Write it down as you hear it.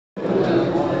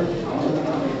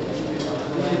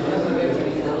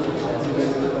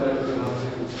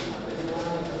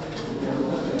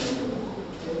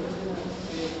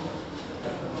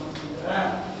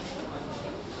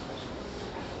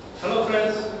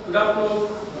Good afternoon.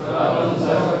 Good afternoon,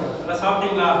 sir. நல்லா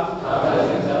சாப்பிட்டீங்களா?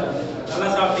 நல்லா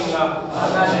சாப்பிட்டீங்களா?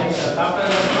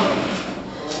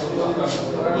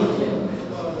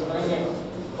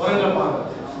 உறங்கப்பா.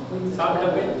 சாப்பிட்ட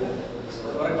பின்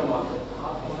உறங்கமா.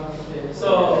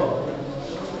 So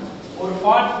ஒரு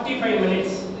 45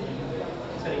 minutes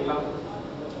சரிங்களா?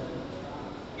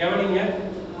 கவனிங்க,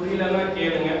 புரியலன்னா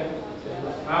கேளுங்க.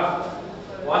 நான்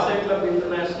வாசல் கிளப்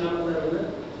இன்டர்நேஷனல்ல இருந்து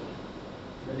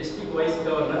டிஸ்ட்ரிக்ட் வைஸ்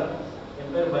கவர்னர்.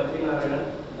 என் பேர் பத்ரிநாராயணன்,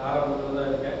 தாராபுரத்தில் தான்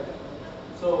இருக்கேன்.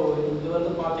 ஸோ இது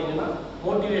வந்து பார்த்தீங்கன்னா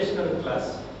மோட்டிவேஷனல் கிளாஸ்.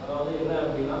 அதாவது என்ன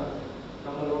அப்படின்னா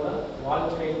நம்மளோட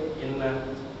வாழ்க்கை என்ன,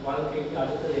 வாழ்க்கைக்கு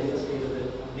அடுத்தது என்ன செய்யுது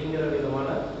அப்படிங்கிற விதமான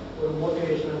ஒரு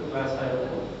மோட்டிவேஷனல் கிளாஸாக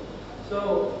இருக்கும். ஸோ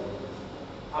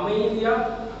அமைதியாக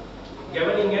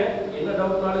கவனிங்க, என்ன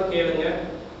டவுட்னாலும் கேளுங்க,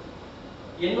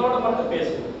 என்னோட மட்டும்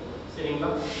பேசுங்க சரிங்களா?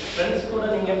 ஃப்ரெண்ட்ஸ் கூட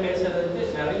நீங்கள் பேசுறதுக்கு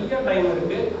நிறைய டைம்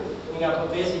இருக்குது, நீங்கள் அப்போ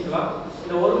பேசிக்கலாம்.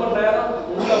 இந்த 1 மணி நேரம்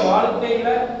உங்கள்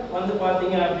வாழ்க்கையில் வந்து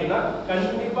பார்த்தீங்க அப்படின்னா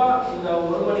கண்டிப்பாக இந்த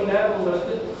 1 மணி நேரம்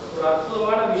உங்களுக்கு ஒரு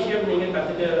அற்புதமான விஷயம் நீங்கள்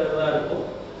கற்றுக்கிறதா இருக்கும்.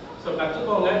 ஸோ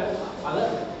கற்றுக்கோங்க, அதை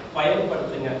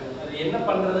பயன்படுத்துங்க. அது என்ன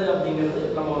பண்ணுறது அப்படிங்கிறது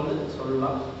நம்ம வந்து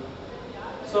சொல்லலாம்.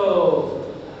 ஸோ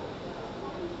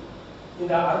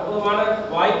இந்த அற்புதமான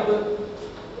வாய்ப்பு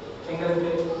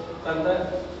எங்களுக்கு தந்த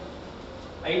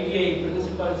ITI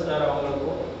பிரின்சிபல் சார்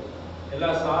அவங்களுக்கும் எல்லா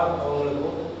சார்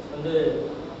அவங்களுக்கும் வந்து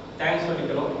தேங்க்ஸ்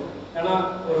சொல்லிக்கணும். ஏன்னா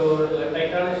ஒரு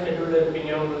டைட்டான ஷெட்யூல்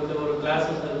இருப்பீங்க, உங்களுக்கு ஒரு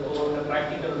கிளாஸஸ் இருக்கும், ஒரு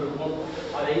ப்ராக்டிக்கல் இருக்கும்,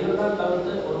 அதை இதெல்லாம்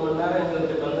தவிர்த்து 1 மணி நேரம்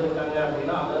எங்களுக்கு தந்துருக்காங்க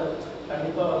அப்படின்னா அதை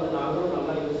கண்டிப்பாக வந்து நாங்களும்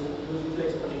நல்லா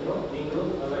யூட்டிலைஸ் பண்ணிக்கிறோம்,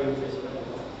 நீங்களும் நல்லா யூட்டிலைஸ்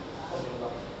பண்ணிக்கிறோம். ஓகேங்களா?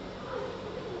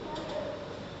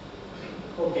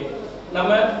 ஓகே,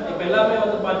 நம்ம இப்போ எல்லாமே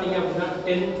வந்து பார்த்தீங்க அப்படின்னா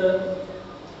 10th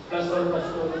 +1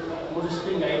 +2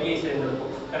 முடிச்சுட்டு இங்கே ITI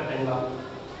சேர்ந்துருக்கோம், கரெக்டுங்களா?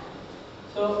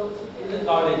 ஸோ இது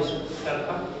காலேஜ்,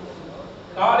 கரெக்டாக?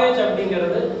 காலேஜ்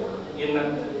அப்படிங்கிறது என்ன?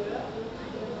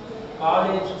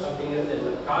 காலேஜ் அப்படிங்கிறது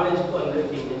என்ன? காலேஜுக்கு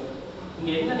வந்திருக்கீங்க,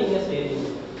 இங்கே என்ன நீங்கள் செய்றீங்க?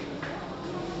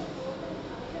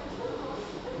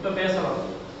 இப்போ பேசலாம்,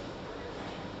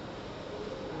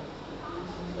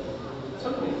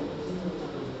 சொல்லுங்க.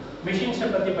 மிஷின்ஸை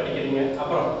பற்றி படிக்கிறீங்க,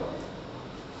 அப்புறம்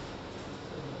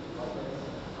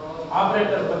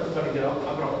ஆப்ரேட்டர் பற்றி படிக்கிறோம்,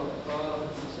 அப்புறம்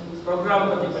ப்ரோக்ராம்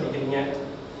பற்றி படிக்கிறீங்க.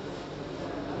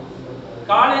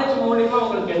 காலேஜ் மூலியமா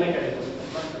உங்களுக்கு என்ன கிடைக்கும்?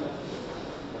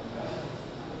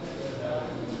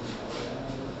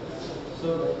 ஸோ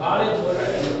காலேஜ்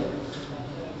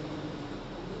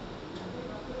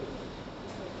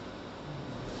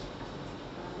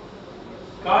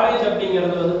காலேஜ்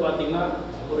அப்படிங்கிறது வந்து பார்த்தீங்கன்னா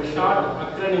ஒரு ஷார்ட்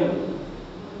அக்ரனிம்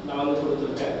நான் வந்து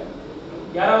கொடுத்துருக்கேன்.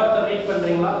 யாராவது ஒருத்தர் ரீட்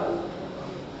பண்றீங்களா?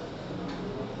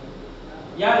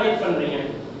 யார் ரீட் பண்றீங்க?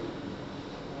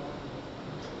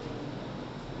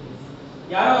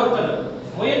 யாரோ ஒருத்தர்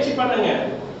முயற்சி பண்ணுங்க.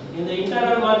 இந்த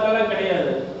இன்டர்னல் மார்க் எல்லாம்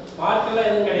கிடையாது, மார்க் எல்லாம்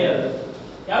எதுவும் கிடையாது.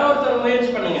 யாரோ ஒருத்தர் முயற்சி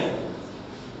பண்ணுங்க.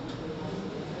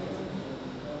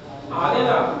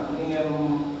 அதேதான், நீங்க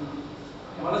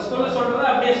மனசுக்குள்ள சொல்றத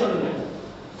அப்படியே சொல்லுங்க.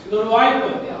 இது ஒரு வாய்ப்பு.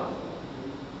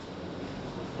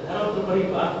 யாரோ ஒருத்தர்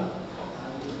படிப்பா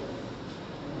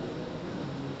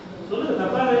சொல்லுங்க,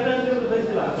 தப்பா வேண்டாம்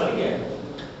பேசலாம், படிக்க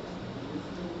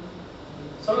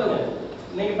சொல்லுங்க.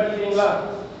 இன்னைக்கு படிக்கிறீங்களா?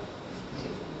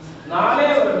 நாளே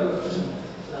ஒரு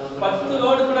 10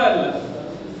 லோடு கூட இல்ல,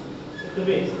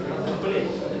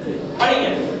 படிங்க.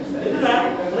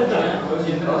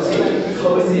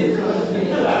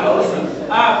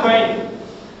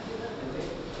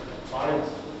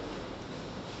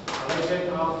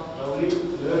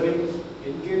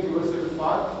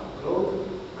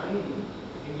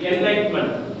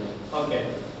 என்லைட்மென்ட். ஓகே,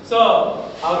 சோ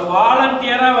அவர்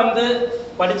வாலண்டியரா வந்து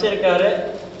படிச்சிருக்காரு.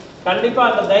 கண்டிப்பா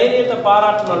அந்த தைரியத்தை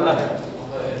பாராட்டணும்ல.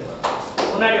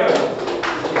 முன்னாடி வாங்க.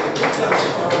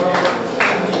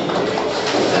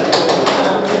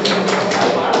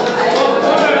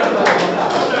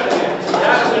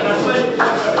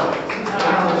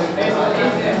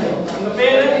 உங்க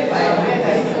பேரு?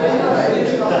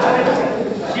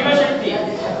 சிவசக்தி.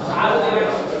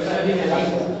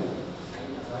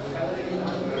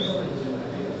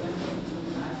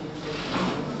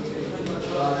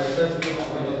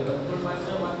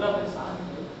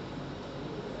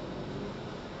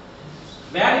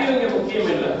 வேல்யூ இங்க முக்கியம்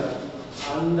இல்ல,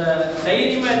 அந்த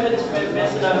தைரியமா எந்திரிச்சு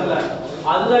பேசினாங்கல்ல,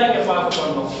 அதுதான் இங்க பார்க்க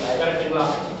போறோம். கரெக்ட்டுங்களா?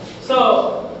 So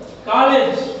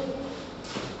college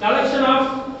collection of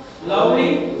lovely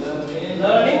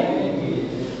learning,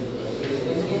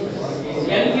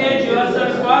 engage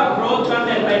yourself for growth and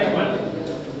enlightenment.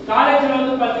 காலேஜ்ல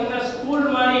வந்து பாத்தீங்கன்னா ஸ்கூல்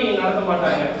மாதிரி நடத்த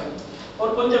மாட்டாங்க,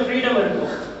 ஒரு கொஞ்சம் ஃப்ரீடம்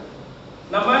இருக்கும்.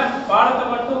 நம்ம பாடத்தை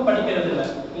மட்டும் படிக்கிறது இல்ல,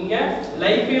 இங்க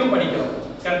லைஃபையும் படிக்கிறோம்.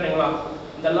 கரெக்ட்டுங்களா?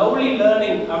 இந்த லவ்லி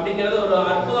லேர்னிங் அப்படிங்கிறது ஒரு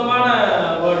அற்புதமான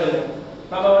வேர்டு.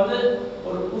 நம்ம வந்து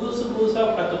ஒரு புதுசா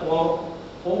கற்றுப்போம்.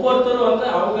 ஒவ்வொருத்தரும் வந்து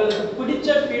அவங்களுக்கு பிடிச்ச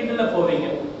ஃபீல்டில் போவீங்க.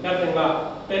 கரெக்டுங்களா?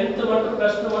 10th மட்டும்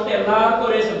 +2 மட்டும் எல்லாருக்கும்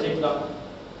ஒரே சப்ஜெக்ட் தான்.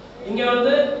 இங்கே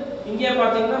வந்து இங்கே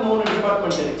பார்த்தீங்கன்னா 3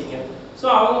 டிபார்ட்மெண்ட் இருக்கீங்க. ஸோ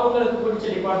அவங்களுக்கு பிடிச்ச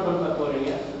டிபார்ட்மெண்ட்டில்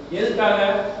போகிறீங்க. எதுக்காக?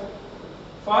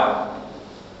 For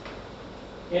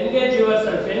engage your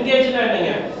self. என்கேஜ்னா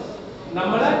என்னங்க?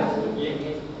 நம்மளை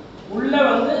உள்ள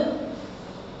வந்து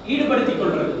ஈடுபடுத்திக்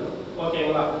கொள்றது.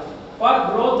 ஓகேங்களா? For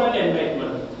growth and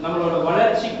enlightenment. நம்மளோட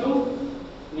வளர்ச்சிக்கும்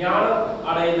ஞானம்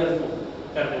அடைதலுக்கும்.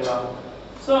 கரெக்டுங்களா?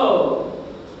 ஸோ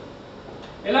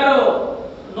எல்லாரும்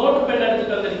நோட் பென்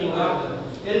எடுத்துட்டு வந்திருக்கீங்களா?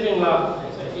 இருக்கீங்களா?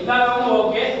 இல்லாதவங்க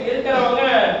ஓகே, இருக்கிறவங்க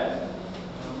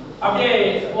அப்படியே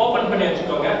ஓபன் பண்ணி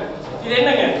வச்சுக்கோங்க. இது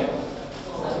என்னங்க?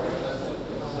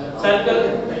 சர்க்கிள்,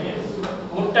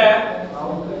 முட்டை,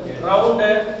 ரவுண்டு,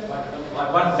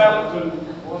 வட்டம்,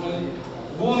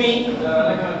 பூமி,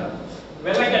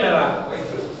 வெள்ளைக்கிணறா?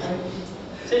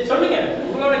 சரி சொல்லுங்க,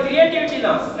 உங்களோட கிரியேட்டிவிட்டி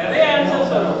தான். நிறைய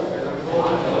ஆன்சர்ஸ் வரும்.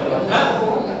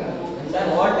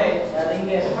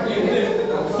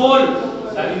 கோல்,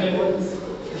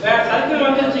 சர்க்கிள்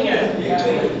வந்துருச்சுங்க.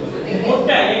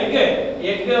 முட்டை,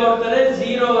 எக்கு ஒருத்தர்,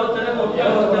 0 ஒருத்தர், முட்டை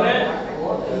ஒருத்தர்.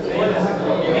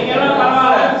 நீங்க எல்லாம்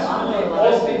பரவாயில்ல.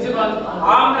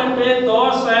 ஆம்லெட்,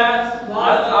 தோசை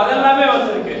அதெல்லாமே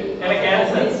வந்திருக்கு. எனக்கு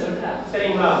ஆன்சர்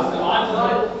சரிங்களா?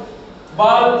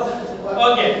 பால்.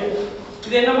 ஓகே,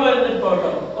 இது என்னமோ இருந்துட்டு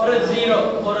போட்டோம். ஒரு 0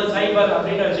 ஒரு 0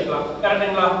 அப்படின்னு வச்சுக்கலாம்.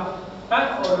 கரெக்டுங்களா?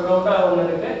 ஒரு ரவுண்டா ஒன்று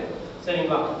இருக்கு.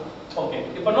 சரிங்களா? ஓகே,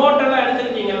 இப்போ நோட் எல்லாம்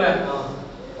எடுத்துருக்கீங்கல்ல,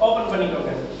 ஓபன்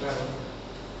பண்ணிக்கோங்க.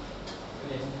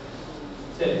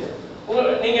 சரி,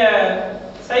 நீங்க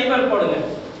 0 போடுங்க.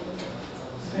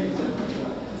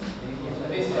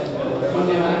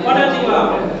 போடாதீங்களா?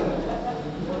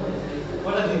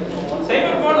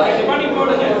 0 போடுங்க. பண்ணி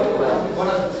போடுங்க.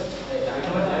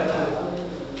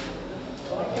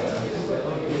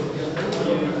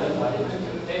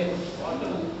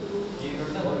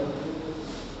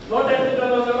 நோட் எடுத்துட்டு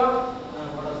வந்தவங்களா?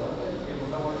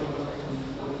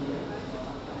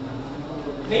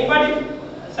 நீங்க பாட்டி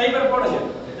 0 போடுங்க.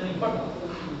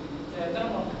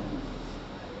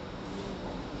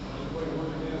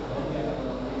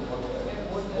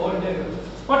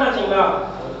 போட்டாச்சுங்களா?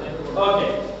 Okay,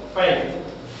 fine.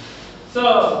 சோ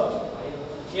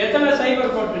எத்தனை 0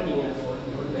 போட்டிருக்கீங்க?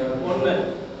 1.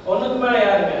 1க்கு மேல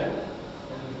யாருங்க?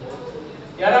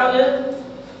 யாராவது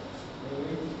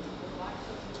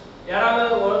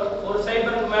ஒரு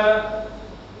 0க்கு மேல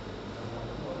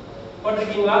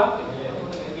போட்டிருக்கீங்களா?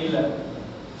 இல்ல.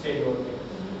 சரி, ஓகே.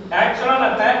 ஆக்சுவலா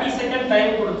நான் 30 செகண்ட்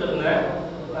டைம் கொடுத்திருந்தேன்.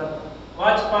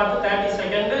 வாட்ச் பார்த்து 30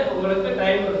 செகண்ட் உங்களுக்கு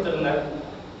டைம் கொடுத்திருந்தேன்.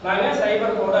 நாங்க 0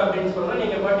 போடு அப்படின்னு சொன்னா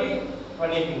நீங்க பாட்டி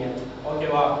பண்ணிட்டீங்க.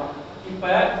 ஓகேவா? இப்ப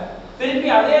திருப்பி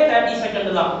அதே 30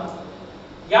 செகண்ட் தான்.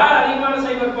 யார் அதிகமான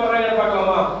 0 போடுறாங்கன்னு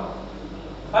பார்க்கலாமா?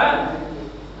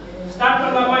 ஸ்டார்ட்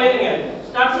பண்ணலாமா? இருங்க,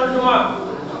 ஸ்டார்ட் பண்ணட்டுமா?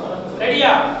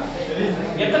 ரெடியா?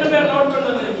 எத்தனை பேர் நோட் பண்ணி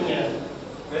வந்திருக்கீங்க?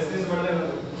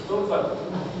 சூப்பர்.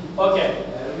 Okay,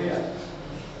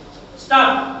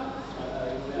 start.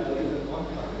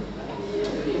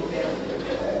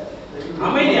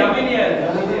 அமைதியா இருக்கு.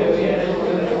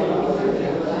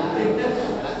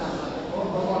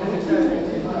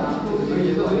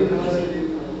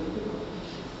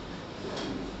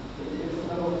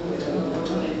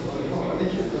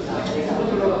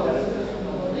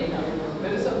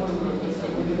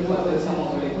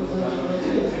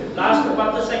 Last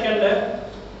 10 second.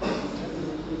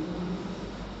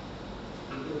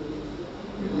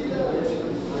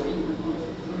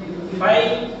 5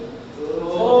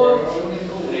 4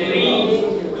 3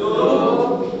 2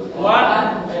 1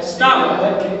 ஸ்டாப்.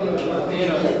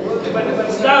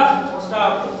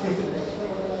 ஸ்டாப்.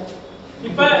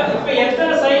 இப்ப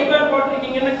எத்தனை 0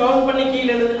 போட்டிருக்கீங்கன்னு கவுண்ட் பண்ணி கீழ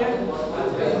எழுதுங்க.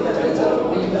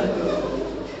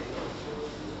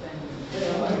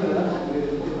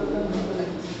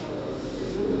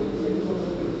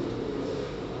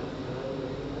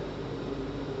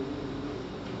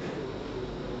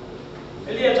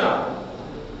 எழுதியாச்சா?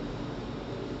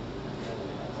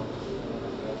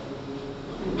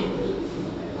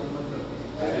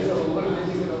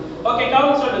 ஓகே,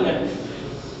 கவுண்ட் சொல்லுங்க.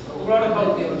 உங்களோட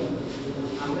கவுண்ட்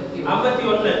 51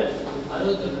 61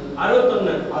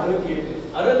 68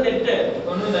 95 90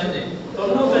 50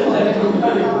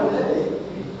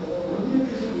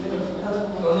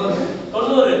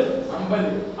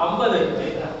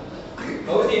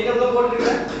 கவுண்ட் என்ன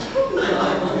போட்டுருக்கீங்க?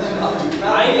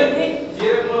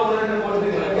 0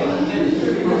 போட்டுருக்கீங்க.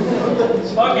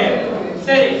 ஓகே,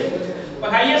 சரி. இப்ப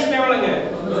ஹையஸ்ட் லெவலுங்க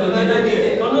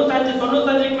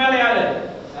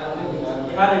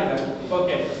யாருங்க?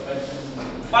 ஓகே.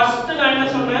 ஃபர்ஸ்ட் நான் என்ன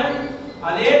சொன்னேன்?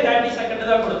 அதே 30 செகண்ட்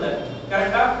தான் கொடுத்தேன்.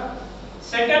 கரெக்ட்டா?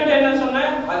 செகண்ட் என்ன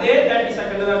சொன்னேன்? அதே 30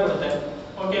 செகண்ட் தான் கொடுத்தேன்.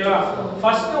 ஓகேவா?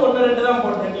 ஃபர்ஸ்ட் 1 2 தான்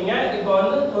போட்டுட்டீங்க. இப்போ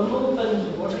வந்து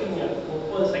 95 போட்டுட்டீங்க.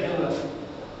 30 செகண்ட்ல.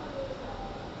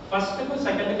 ஃபர்ஸ்ட்க்கு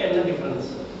செகண்ட்க்கு என்ன டிஃபரன்ஸ்?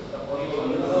 40.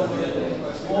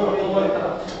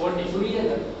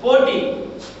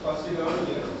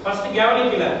 ஃபர்ஸ்ட்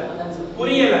கவனிக்கல.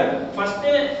 புரியல. ஃபர்ஸ்ட்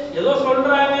ஏதோ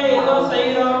சொல்றாங்க, ஏதோ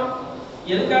செய்றோம்.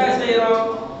 எதுக்காக செய்றோம்?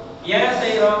 ஏன்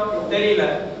செய்றோம்? தெரியல.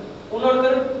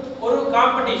 இன்னொருத்தர் ஒரு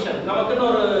காம்படிஷன், நமக்குன்னு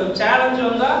ஒரு சேலஞ்ச்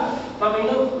வந்தா நம்ம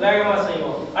இன்னும் வேகமா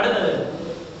செய்வோம். அடுத்தது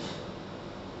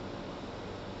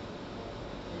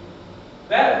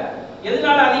வேற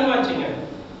எதனால அதிகமாச்சுங்க?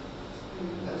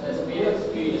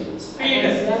 ஸ்பீட்.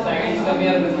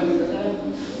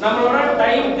 நம்மளோட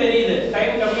டைம் தெரியுது,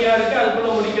 டைம் கம்மியா இருக்கு, அதுக்குள்ள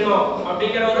முடிக்கணும்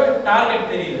அப்படிங்கிற ஒரு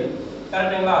டார்கெட் தெரியுது.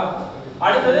 கரெக்ட்டுங்களா?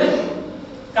 அடுத்தது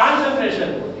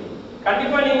கான்சென்ட்ரேஷன்.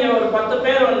 கண்டிப்பா நீங்க ஒரு 10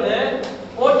 பேர் வந்து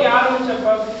போட்டி ஆரம்பிச்ச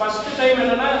ஃபர்ஸ்ட் டைம்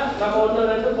என்னன்னா நம்ம 1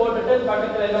 2 போட்டுட்டு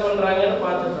பக்கத்துல என்ன பண்றாங்கன்னு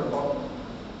பார்த்துட்டு இருப்போம்.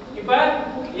 இப்ப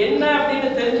என்ன அப்படின்னு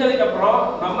தெரிஞ்சதுக்கு அப்புறம்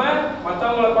நம்ம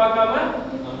மத்தவங்கள பார்க்காம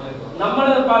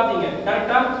நம்மளத பாத்தீங்க.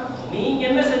 கரெக்ட்டா? நீங்க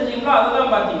என்ன செஞ்சீங்களோ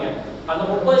அததான் பாத்தீங்க. அந்த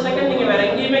 30 செகண்ட் நீங்க வேற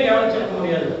எங்கேயுமே கவனிச்சிருக்க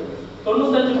முடியாது.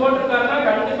 95 போட்டுருக்காங்கன்னா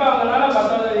கண்டிப்பா அவங்களால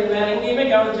மத்தவங்க வேற எங்கேயுமே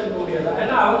கவனிச்சிருக்க முடியாது.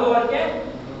 ஏன்னா அவங்க ஒர்க்கே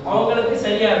அவங்களுக்கு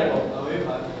சரியா இருக்கும்.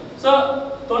 சோ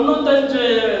 95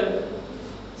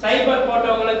 சைபர்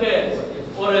போட்டவங்களுக்கு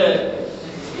ஒரு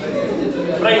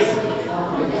பிரைஸ்.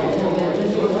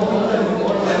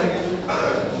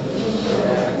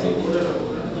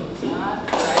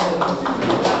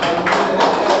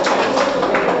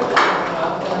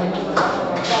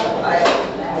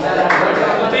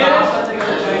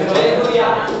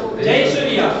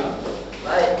 ஜெயசூர்யா.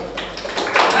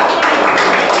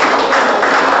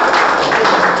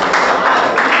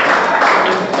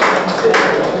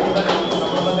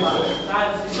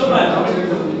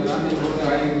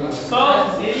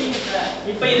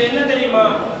 இப்ப இது என்ன தெரியுமா?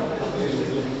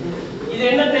 இது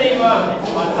என்ன தெரியுமா?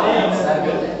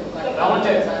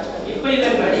 இப்ப இது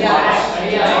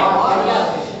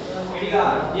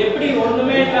எப்படி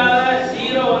ஒண்ணுமே இல்லாத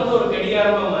ஜீரோ வந்து ஒரு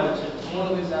கடிகாரமா மாறுச்சு.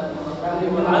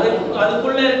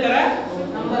 அதுக்குள்ள இருக்கிற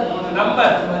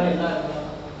நம்பர்.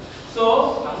 சோ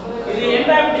இது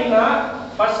என்ன அப்படின்னா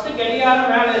ஃபர்ஸ்ட்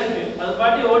கடிகாரம் மேல இருக்கு, அது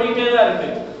பாட்டி ஓடிட்டே தான் இருக்கு.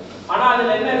 ஆனா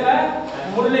அதுல என்ன இல்ல?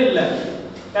 முள் இல்ல.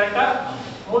 கரெக்ட்டா?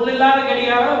 முள் இல்லாத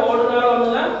கடிகாரம் ஓடுனாலும்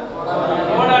ஒண்ணுதான்,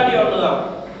 ஓடாட்டி ஒண்ணுதான்.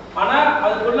 ஆனா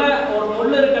அதுக்குள்ள ஒரு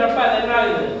முள் இருக்கிறப்ப அது என்ன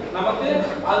ஆகுது? நமக்கு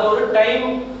அது ஒரு டைம்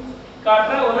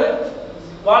காட்டுற ஒரு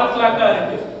வால் கிளாக்கா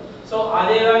இருக்கு. சோ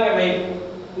அதேதாங்க லைஃப்.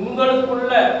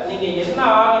 உங்களுக்குள்ள நீங்க என்ன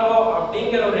ஆகணும்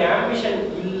அப்படிங்கிற ஒரு ஆம்பிஷன்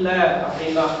இல்ல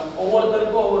அப்படின்னா,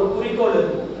 ஒவ்வொருத்தருக்கும் ஒவ்வொரு குறிக்கோள்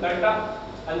இருக்கும். கரெக்டா?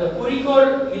 அந்த குறிக்கோள்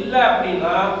இல்ல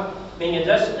அப்படின்னா நீங்க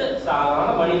ஜஸ்ட்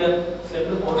சாதாரண மனிதர்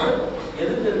செட்டில் போட்டு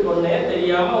எதுக்கு இருக்கோன்னே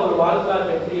தெரியாம ஒரு வாழ்க்கை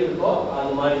எப்படி இருக்கோ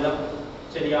அது மாதிரிதான்.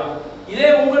 சரியா? இதே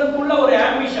உங்களுக்குள்ள ஒரு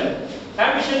ஆம்பிஷன்.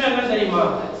 ஆம்பிஷன் என்ன தெரியுமா?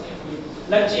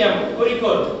 லட்சியம்,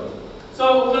 குறிக்கோள். சோ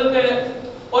உங்களுக்கு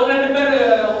ஒரு 2 பேர்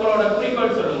உங்களோட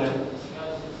குறிக்கோள் சொல்லுங்க.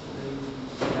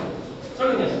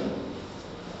 சொல்லுங்க.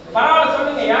 பரவாயில்ல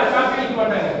சொல்லுங்க. யாரும் காப்பி அடிக்க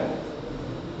மாட்டாங்க.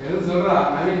 எது சொல்றா?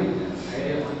 நவீன்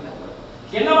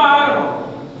என்னவா ஆகணும்?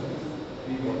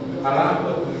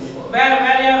 வேற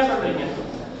வேற யார் சொல்றீங்க?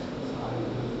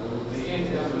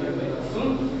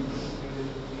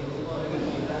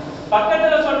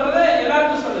 பக்கத்துல சொல்றது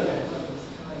எல்லாருக்கும் சொல்லுங்க.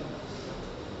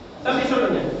 தம்பி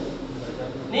சொல்லுங்க.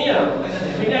 நீங்க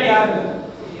பின்னாடி யாருங்க?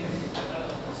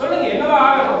 சொல்லுங்க. என்னவா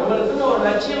ஆகணும்? உங்களுக்கு ஒரு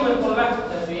லட்சியம் இருக்கும்ல.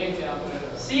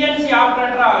 சிஎன்சி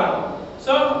ஆபரேட்டர் ஆகணும்.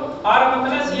 சோ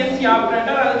ஆரம்பத்துல சிஎன்சி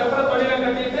ஆபரேட்டர், அதுக்கப்புறம் தொழிலை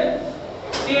கட்டிட்டு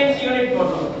சிஎன்சி யூனிட்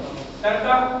போடணும்.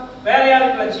 கரெக்டா? வேற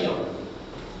யாருக்கு லட்சியம்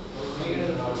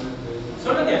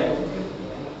சொல்லுங்க.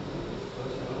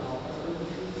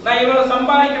 நான் இவ்வளவு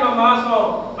சம்பாதிக்கணும் மாசம்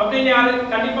அப்படின்னு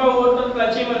யாருக்கு கண்டிப்பா ஒவ்வொருத்தருக்கு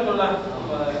லட்சியம் இருக்கும்ல.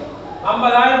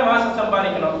 50,000 மாசம்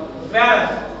சம்பாதிக்கணும். வேற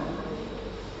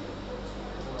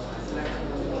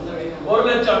 1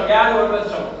 லட்சம். யார் 1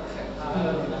 லட்சம்?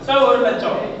 சோ 1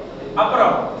 லட்சம்.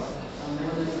 அப்புறம்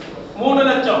 3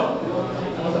 லட்சம்.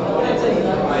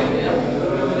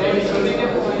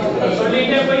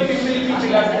 சொல்லிட்டே போய் பிம்பிளிக்கு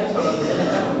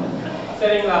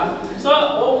சரிங்களா? சோ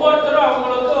ஒவ்வொருத்தரும்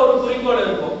அவங்களுக்கு ஒரு குறிக்கோள்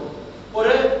இருக்கும்.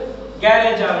 ஒரு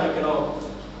கேரேஜ் ஆரம்பிக்கணும்,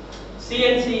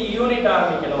 சிஎன்சி யூனிட்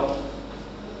ஆரம்பிக்கணும்,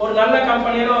 ஒரு நல்ல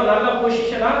கம்பெனில ஒரு நல்ல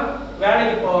பொசிஷனா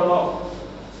வேலைக்கு போகணும்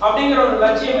அப்படிங்கிற ஒரு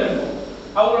லட்சியம் இருக்கும்.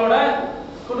 அவங்களோட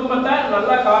குடும்பத்தை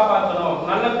நல்லா காப்பாற்றணும்,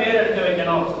 நல்ல பேர் எடுக்க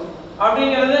வைக்கணும்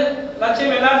அப்படிங்கிறது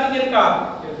லட்சியம் எல்லாத்துக்கும் இருக்கா?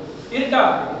 இருக்கா?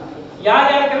 யார்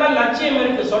யாருக்கெல்லாம் லட்சியம்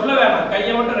இருக்கு சொல்ல வேணாம்,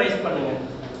 கையை மட்டும் ரைஸ் பண்ணுங்க.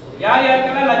 யார்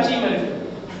யாருக்கெல்லாம் லட்சியம் இருக்கு?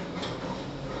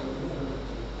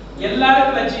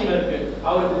 எல்லாருக்கும் லட்சியம் இருக்கு.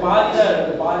 அவருக்கு பாதி தான்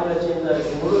இருக்கு, பாதி லட்சியம் தான்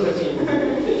இருக்கு, முழு லட்சியம்.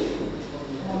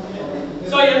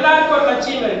 சோ எல்லாருக்கும் ஒரு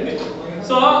லட்சியம் இருக்கு.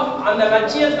 சோ அந்த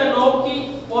லட்சியத்தை நோக்கி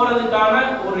போறதுக்கான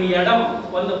ஒரு இடம்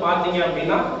வந்து பாத்தீங்க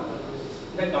அப்படின்னா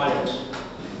இந்த காலேஜ்.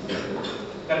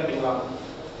 கரெக்ட்டுங்களா?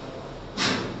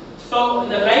 சோ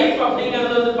இந்த லைஃப்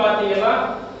அப்படிங்கிறது வந்து பாத்தீங்கன்னா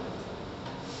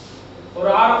ஒரு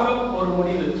ஆரம்பம் ஒரு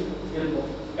முடிவு இருக்கும்.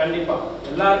 கண்டிப்பா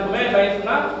எல்லாருக்குமே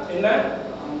லைஃப்னா என்ன?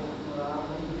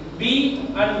 B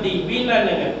and D. பி னா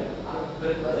என்னங்க?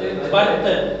 Birth,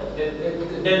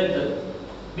 death.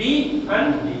 B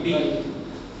and D.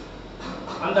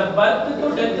 அந்த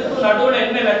பர்த்துக்கும் டெத்துக்கும் நடுவுல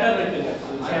என்ன லெட்டர் இருக்குங்க?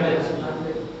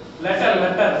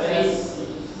 Letter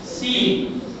C.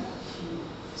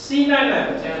 சி னா என்ன?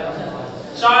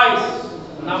 சாய்ஸ்.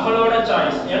 நம்மளோட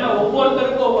சாய்ஸ். ஏன்னா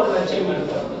ஒவ்வொருத்தருக்கும் ஒவ்வொரு லட்சியம்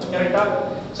இருக்கு. கரெக்ட்டா?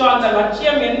 சோ அந்த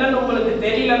லட்சியம் என்னன்னு உங்களுக்கு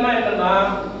தெரியலன்னா என்னன்னா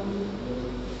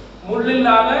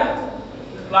முள்ளில்லாத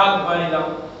பிளாக் மாதிரி தான்.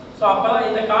 சோ அப்பதான்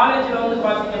இந்த காலேஜ்ல வந்து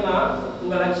பாத்தீங்கன்னா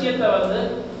உங்க லட்சியத்தை வந்து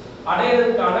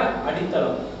அடையிறதுக்கான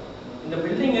அடித்தளம். இந்த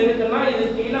பில்டிங் இருக்குன்னா இது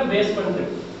கீழே பேஸ்மெண்ட்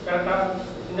இருக்கு. கரெக்ட்டா?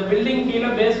 இந்த பில்டிங் கீழே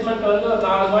பேஸ்மெண்ட் வந்து ஒரு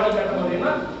 4 மாடி கட்ட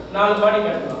முடியும்னா 4 மாடி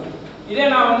கட்டலாம். இதே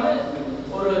நான் வந்து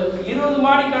ஒரு 20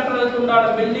 மாடி கட்டுறதுக்கு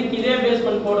உண்டான பில்டிங் இதே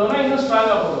பேஸ்மெண்ட் போடுவோம்னா இன்னும்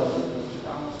ஸ்ட்ராங்கா போடுவோம்,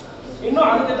 இன்னும்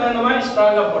அதுக்கு தகுந்த மாதிரி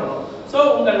ஸ்ட்ராங்கா போடணும். சோ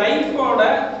உங்க லைஃபோட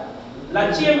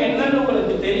லட்சியம் என்னன்னு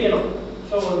உங்களுக்கு தெரியணும்.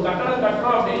 சோ ஒரு கட்டடம்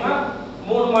கட்டுறோம் அப்படின்னா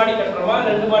 3 மாடி கட்டுறோமா,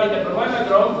 2 மாடி கட்டுறோமா, இல்ல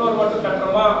கிரவுண்ட் ஃப்ளோர் மட்டும்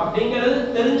கட்டுறோமா அப்படிங்கிறது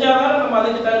தெரிஞ்சாதான் நம்ம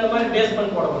அதுக்கு தகுந்த மாதிரி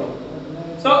பேஸ்மெண்ட் போட முடியும்.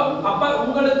 சோ அப்ப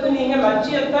உங்களுக்கு நீங்க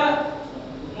லட்சியத்தை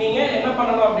நீங்க என்ன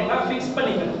பண்ணணும் அப்படின்னா ஃபிக்ஸ்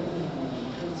பண்ணிக்கணும்.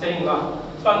 சரிங்களா?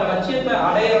 சோ அந்த லட்சியத்தை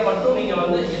அடையிற மட்டும் நீங்க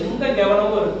வந்து எந்த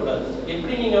கவனமும் இருக்கக்கூடாது.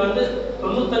 எப்படி நீங்க வந்து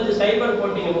 95 சைபர்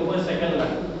போட்டீங்க 30 செகண்ட்ல.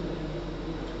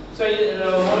 சோ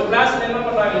ஒரு கிளாஸ்ல என்ன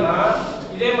பண்றாங்கன்னா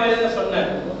இதே மாதிரி தான்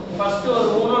சொன்னேன். ஃபர்ஸ்ட் ஒரு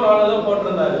 3-4 தான்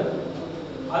போட்டிருந்தாரு.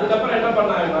 அதுக்கப்புறம் என்ன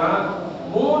பண்ணாங்கன்னா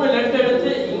 3 லெட்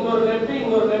எடுத்து இன்னொரு லெட்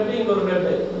இன்னொரு லெட் இன்னொரு லெட்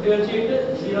இப்படி வச்சுக்கிட்டு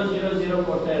 0 0 0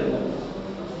 போட்டே இருந்தாங்க.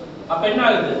 அப்ப என்ன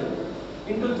ஆகுது?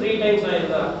 into 3 times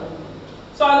ஆயிருதா?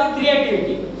 சோ அது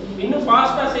கிரியேட்டிவிட்டி. இன்னும்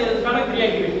ஃபாஸ்டா செய்யறதுக்கான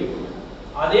கிரியேட்டிவிட்டி.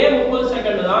 அதே 30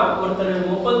 செகண்ட் தான். ஒருத்தர்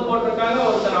 30 போட்டிருக்காங்க,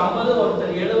 ஒருத்தர் 50,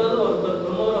 ஒருத்தர் 70, ஒருத்தர்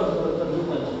 90, ஒருத்தர்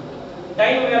 105.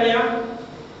 டைம் வேறையா?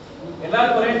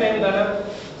 எல்லாருக்கும் ஒரே டைம் தானே?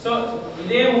 சோ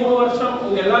இதே 3 வருஷம்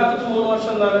உங்க எல்லாத்துக்கும் 3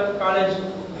 வருஷம் தானே காலேஜ்?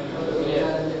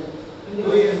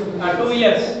 2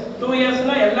 இயர்ஸ். 2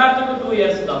 இயர்ஸ்னா எல்லாத்துக்கும் 2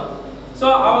 இயர்ஸ் தான். சோ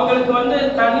அவங்களுக்கு வந்து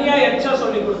தனியா எக்ஸ்ட்ரா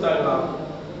சொல்லி கொடுத்தாங்களா?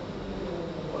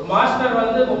 ஒரு மாஸ்டர்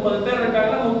வந்து 30 பேர்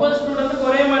இருக்காங்கன்னா 30 ஸ்டூடெண்ட்க்கு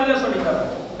ஒரே மாதிரி தான் சொல்லி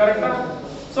தராங்க. கரெக்ட்டா?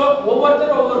 சோ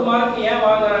ஒவ்வொருத்தரும் ஒவ்வொரு மார்க் ஏன்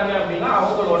வாங்குறாங்க அப்படின்னா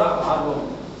அவங்களோட ஆர்வம்,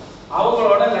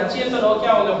 அவங்களோட லட்சியத்தை நோக்கி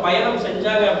அவங்க பயணம்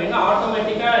செஞ்சாங்க அப்படின்னா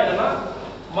ஆட்டோமேட்டிக்கா என்னன்னா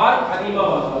மார்க் அதிகமா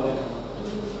வாங்குவாங்க.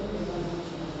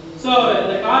 சோ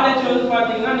இந்த காலேஜ் வந்து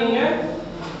பாத்தீங்கன்னா நீங்க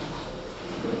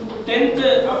 10th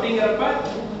அப்படிங்கறப்ப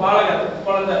பாலகர்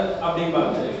குழந்தை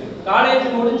அப்படிம்பாங்க. காலேஜ்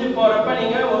முடிஞ்சு போறப்ப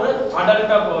நீங்க ஒரு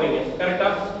அடல்ட்டா போவீங்க. கரெக்ட்டா?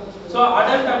 சோ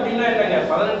அடல்ட் அப்படின்னா என்னங்க?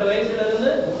 18 வயசுல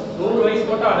இருந்து 100 வயசு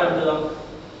மட்டும் அடல்ட் தான்.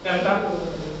 கரெக்ட்டா?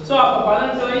 சோ அப்ப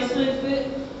 18 வயசுக்கு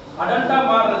அடல்ட்டா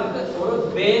மாறதுக்கு ஒரு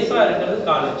பேஸா இருக்குது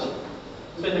காலேஜ்.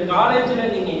 சோ இந்த காலேஜ்ல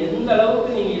நீங்க எந்த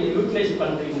அளவுக்கு நீங்க இத யூட்டிலைஸ்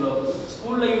பண்றீங்களோ,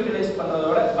 ஸ்கூல்ல யூட்டிலைஸ் பண்றத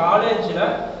விட காலேஜ்ல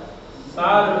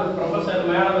சார் ப்ரொஃபசர்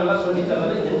மேடம் எல்லாம் சொல்லி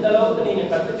தரது எந்த அளவுக்கு நீங்க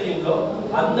கத்துக்கிறீங்களோ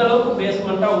அந்த அளவுக்கு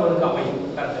பேஸ்மெண்டா உங்களுக்கு அமையும்.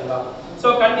 கரெக்ட்டுங்களா? சோ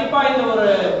கண்டிப்பா இந்த ஒரு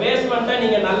பேஸ்மெண்ட்டை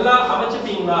நீங்க நல்லா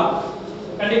அமைச்சிட்டீங்களா?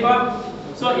 கண்டிப்பா.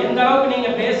 சோ எந்த அளவுக்கு நீங்க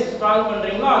பேஸ் ஸ்ட்ராங்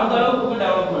பண்றீங்களோ அந்த அளவுக்கு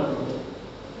டெவலப்மென்ட்.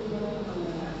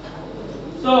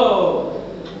 சோ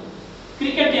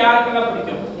கிரிக்கெட் யாருக்கெல்லாம்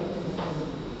பிடிக்கும்?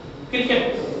 கிரிக்கெட்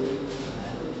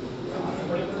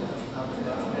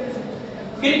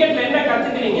கிரிக்கெட்ல என்ன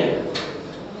கத்துக்கிறீங்க?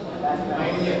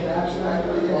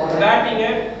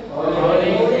 Batting,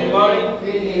 bowling,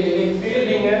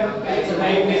 fielding,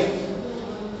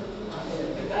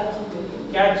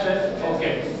 catch. Okay.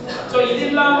 So இது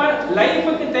இல்லாம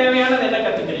லைஃப்க்கு தேவையானது என்ன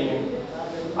கத்துக்கிறீங்க?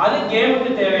 அது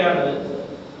கேமுக்கு தேவையானது.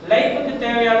 லைஃப்க்கு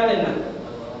தேவையானது என்ன?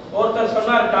 ஒருத்தர்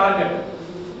சொன்னார் டார்கெட்.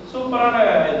 சூப்பரான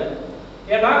இது.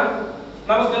 ஏன்னா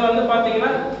நமக்கு வந்து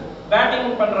பாத்தீங்கன்னா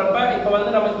பேட்டிங் பண்றப்ப இப்ப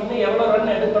வந்து நமக்கு இன்னும் எவ்வளவு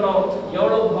ரன் எடுக்கணும்,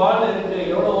 எவ்வளவு பால் இருக்கு,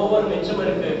 எவ்வளவு ஓவர் மிச்சம்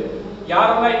இருக்கு,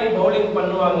 யாரெல்லாம் இன்னும் பவுலிங்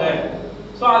பண்ணுவாங்க,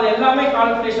 சோ அது எல்லாமே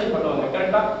கால்குலேஷன் பண்ணுவாங்க.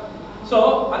 கரெக்ட்டா? சோ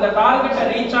அந்த டார்கெட்டை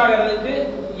ரீச் ஆகிறதுக்கு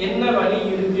என்ன வழி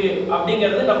இருக்கு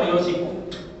அப்படிங்கறது நம்ம யோசிப்போம்.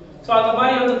 சோ அந்த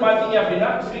மாதிரி வந்து பாத்தீங்க அப்படின்னா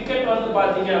கிரிக்கெட் வந்து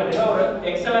பாத்தீங்க அப்படின்னா ஒரு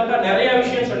எக்ஸலென்ட்டா நிறைய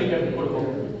விஷயம் சொல்லி கொடுக்கும்.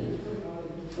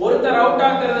 ஒருத்தர் அவுட்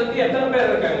ஆக்குறதுக்கு எத்தனை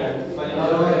பேர் இருக்காங்க?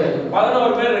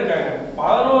 11 பேர் இருக்காங்க.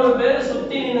 11 பேர்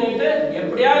சுத்தி நின்னுட்டு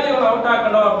எப்படியாவது இவன் அவுட்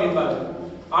ஆக்கணும் அப்படிம்பாங்க.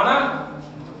 ஆனா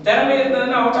திறமை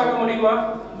இருந்ததுன்னா அவுட் ஆக்க முடியுமா?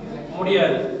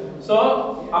 முடியாது. சோ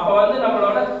அப்ப வந்து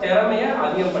நம்மளோட திறமைய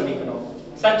அதிகம் பண்ணிக்கணும்.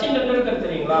 சச்சின் டெண்டுல்கர்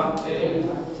தெரியுங்களா?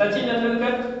 சச்சின்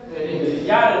டெண்டுல்கர்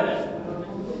யாரு?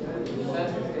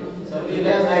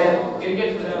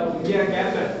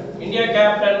 India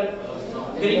captain,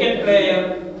 cricket player.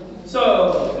 So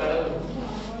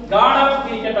God of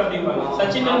cricket அப்படிம்பாங்க.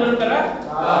 சச்சின் டெண்டுல்கர்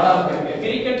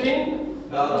கிரிக்கெட்டின்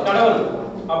கடவுள்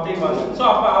அப்படிம்பாங்க. சோ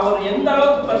அப்ப அவர் எந்த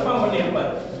அளவுக்கு பெர்ஃபார்ம்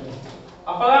பண்ணியிருப்பாரு,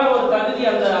 அப்பதான் ஒரு தகுதி,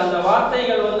 அந்த அந்த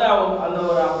வார்த்தைகள் வந்து அந்த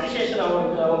ஒரு அப்ரிசியேஷன்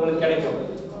அவங்களுக்கு கிடைக்கும்.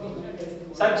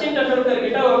 சச்சின் டெண்டுல்கர்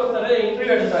கிட்ட ஒருத்தர்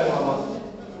இன்டர்வியூ எடுத்தாங்களாமா.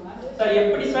 சார்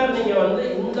எப்படி சார் நீங்க வந்து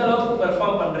இந்த அளவுக்கு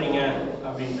பெர்ஃபார்ம் பண்றீங்க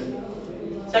அப்படின்ட்டு.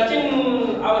 சச்சின்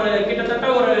அவர் கிட்டத்தட்ட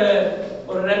ஒரு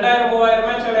 2000-3000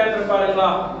 மேட்ச்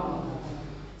விளையாண்டுருப்பாருங்களா.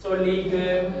 ஸோ லீக்கு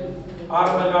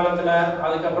ஆரம்ப காலத்துல,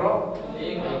 அதுக்கப்புறம்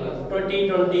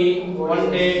 2020 ஒன்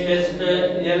டே டெஸ்ட்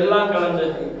எல்லாம் கலந்து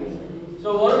ஸோ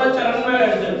 1 லட்சம் ரன் மேல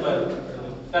எடுத்திருப்பாரு.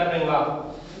 கரெக்டுங்களா?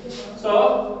 ஸோ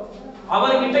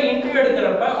அவர்கிட்ட இன்டர்வியூ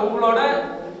எடுக்கிறப்ப உங்களோட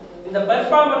இந்த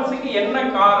பெர்ஃபார்மன்ஸுக்கு என்ன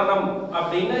காரணம்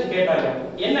அப்படின்னு கேட்டாங்க.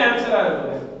 என்ன ஆன்சரா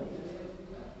இருக்குங்க?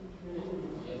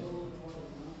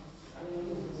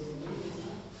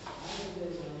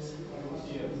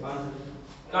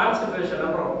 கான்சென்ட்ரேஷன்,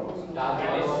 அப்புறம்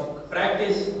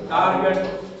பிராக்டிஸ், டார்கெட்,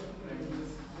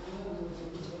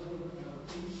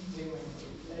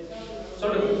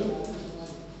 சொல்லுங்க.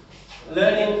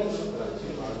 Learning,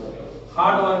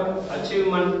 hard work,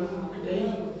 achievement,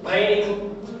 training.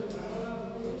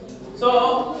 So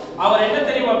அவர் என்ன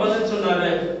தெரியுமா பதில்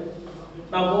சொன்னாரு?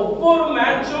 நான் ஒவ்வொரு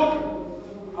மேட்சும்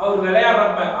அவர்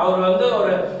விளையாடுறப்ப, அவர் வந்து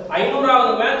ஒரு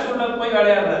 500வது மேட்ச் உள்ள போய்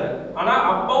விளையாடுறாரு. ஆனா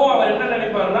அப்பவும் அவர் என்ன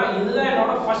நினைப்பாருன்னா, இதுதான்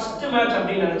என்னோட ஃபர்ஸ்ட் மேட்ச்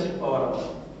அப்படின்னு நினைச்சிட்டு போவாரு.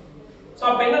 சோ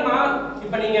அப்ப என்னன்னா,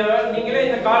 இப்ப நீங்களே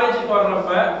இந்த காலேஜுக்கு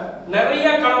வர்றப்ப நிறைய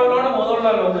கனவுகளோட முதல்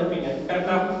நாள் வந்திருப்பீங்க.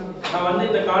 கரெக்டா? நான் வந்து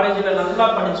இந்த காலேஜ்ல நல்லா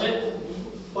படிச்சு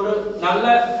ஒரு நல்ல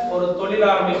ஒரு தொழில்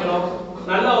ஆரம்பிக்கணும்,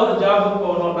 நல்ல ஒரு ஜாபுக்கு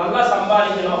போகணும், நல்லா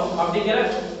சம்பாதிக்கணும் அப்படிங்கிற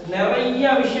நிறைய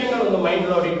விஷயங்கள் உங்க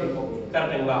மைண்ட்ல ஓடிட்டு இருக்கும்.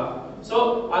 கரெக்டுங்களா? சோ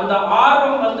அந்த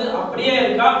ஆர்வம் வந்து அப்படியே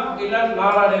இருக்கா, இல்ல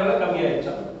நாளடைவுல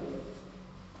கம்மியாயிடுச்சா?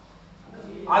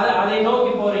 அதை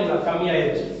நோக்கி போறீங்களா?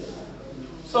 கம்மியாயிடுச்சு.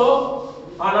 சோ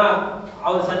ஆனா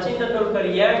அவர் சச்சின் டெண்டுல்கர்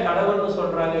ஏன் கடவுள்னு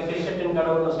சொல்றாங்க, கிரிக்கெட்டின்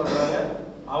கடவுள்னு சொல்றாங்க?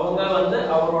 அவங்க வந்து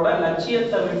அவரோட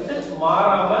லட்சியத்தை விட்டு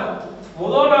மாறாம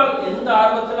முதல் நாள் எந்த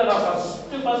ஆர்வத்துல நான்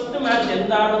ஃபர்ஸ்ட் மேட்ச்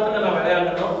எந்த ஆர்வத்துல நான்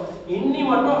விளையாடணும், இன்னி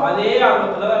மட்டும் அதே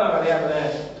ஆர்வத்துல தான் நான்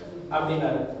விளையாடுறேன்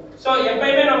அப்படின்னாரு. சோ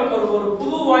எப்பயுமே நமக்கு ஒரு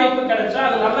புது வாய்ப்பு கிடைச்சா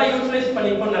அது நல்லா யூட்டிலைஸ்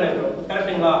பண்ணிக்கணும்னு நினைக்கிறோம்.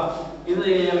 கரெக்டுங்களா? இது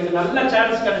எனக்கு நல்ல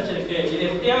சான்ஸ் கிடைச்சிருக்கு, இது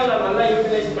எப்படியாவது நான் நல்லா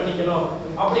யூட்டிலைஸ் பண்ணிக்கணும்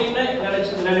அப்படின்னு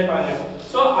நினைப்பாங்க.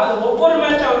 சோ அது ஒவ்வொரு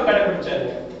மேட்சும் அவர் கடைபிடிச்சாரு.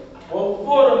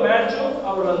 ஒவ்வொரு மேட்சும்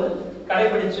அவர் வந்து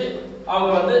கடைபிடிச்சு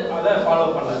அவங்க வந்து அதை ஃபாலோ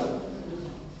பண்ணாரு.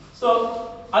 சோ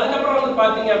அதுக்கப்புறம் வந்து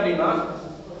பாத்தீங்க அப்படின்னா,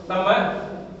 நம்ம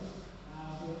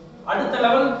அடுத்த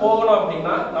லெவல் போகணும்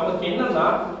அப்படின்னா நமக்கு என்னன்னா,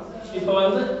 இப்ப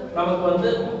வந்து நமக்கு வந்து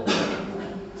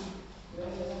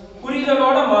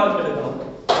புரிதலோட மார்க் எடுக்கணும்.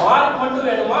 மார்க் மட்டும்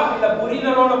வேணுமா, இல்ல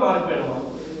புரிதலோட மார்க் வேணுமா?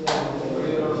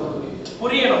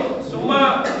 புரியணும். சும்மா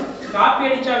காப்பி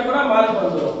அடிச்சா கூட மார்க்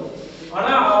வந்துடும்.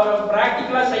 ஆனா அவரை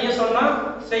பிராக்டிகலா செய்ய சொன்னா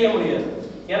செய்ய முடியாது,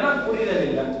 ஏன்னா புரிதல்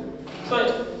இல்லை. சோ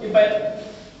இப்ப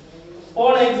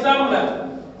போன எக்ஸாம்ல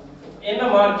என்ன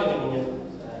மார்க் நீங்க?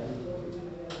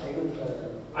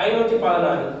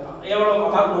 516. எவ்வளவு?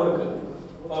 600க்கு.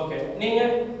 ஓகே. நீங்க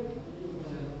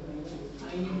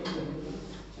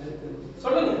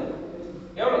சொல்லுங்க,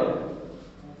 எவ்வளவு?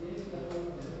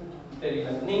 தெரியல.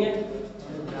 நீங்க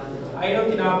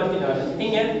 544.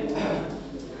 நீங்க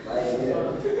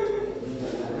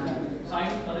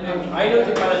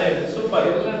 517. சூப்பர்.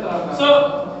 சோ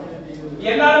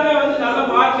எல்லாருமே வந்து நல்ல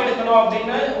மார்க் எடுக்கணும்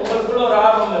அப்படின்னு உங்களுக்குள்ள ஒரு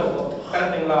ஆர்வம் இருக்கும்.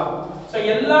 கரெக்ட்டுங்களா? சோ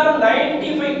எல்லாரும்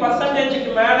 95%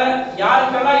 மேல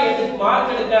யாருக்கெல்லாம்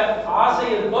மார்க் எடுக்க ஆசை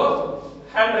இருக்கோ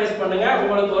ஹேண்ட் ரைஸ் பண்ணுங்க.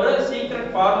 உங்களுக்கு ஒரு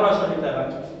சீக்ரெட் ஃபார்முலா சொல்லி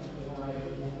தரேன்.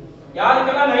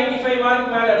 யாருக்கெல்லாம் 95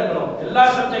 மார்க் மேல எடுக்கணும் எல்லா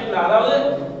சப்ஜெக்ட்ல, அதாவது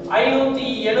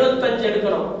 575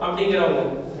 எடுக்கணும் அப்படிங்கிறவங்க,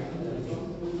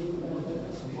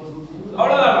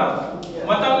 அவ்வளவுதானா?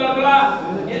 மத்தவங்களுக்கெல்லாம்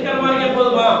இருக்கிற மார்க்கே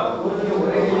போதுமா?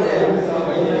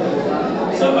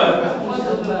 சூப்பர்.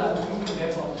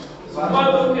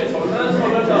 சும்மாவுக்கு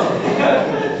சொல்லட்டும்,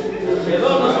 ஏதோ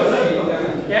ஒன்று சொல்றீங்க,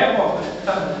 கேட்போம்.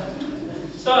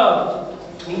 சோ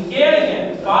நீங்க கேளுங்க,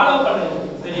 ஃபாலோ பண்ணுங்க.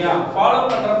 சரியா? ஃபாலோ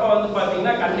பண்றப்ப வந்து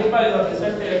பாத்தீங்கன்னா கண்டிப்பா இதோட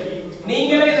ரிசல்ட்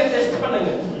நீங்களே இதை டெஸ்ட்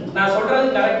பண்ணுங்க. நான் சொல்றது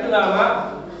கரெக்ட் தானா,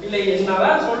 இல்ல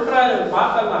என்னதான் சொல்றாரு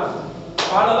பார்த்தலாம்,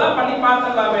 ஃபாலோ தான் பண்ணி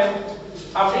பார்த்தலாமே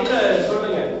அப்படின்னு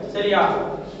சொல்லுங்க. சரியா?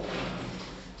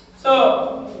 சோ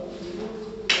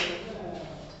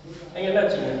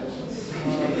என்னாச்சுங்க?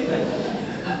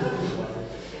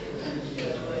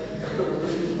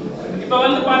 இப்ப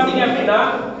வந்து பாத்தீங்க அப்படின்னா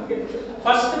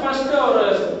ஃபர்ஸ்ட் ஒரு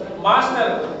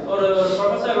மாஸ்டர் ஒரு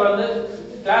ப்ரொஃபசர் வந்து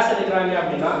கிளாஸ் எடுக்கிறாங்க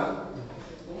அப்படின்னா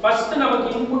ஃபர்ஸ்ட் நமக்கு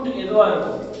இன்புட் எதுவா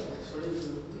இருக்கும்?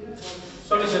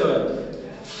 சொல்லி தருவார்.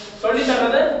 சொல்லி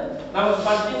தரது நமக்கு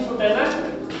ஃபர்ஸ்ட் இன்புட் என்ன?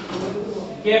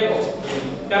 கேட்போம்.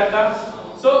 கரெக்டா?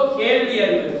 சோ கேள்வி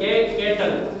அறிவு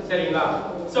கேட்டல். சரிங்களா?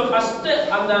 சோ ஃபர்ஸ்ட்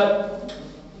அந்த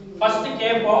ஃபர்ஸ்ட்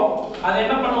கேட்போம். அது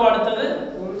என்ன பண்ணுவோம்? அடுத்தது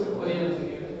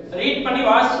ரீட் பண்ணி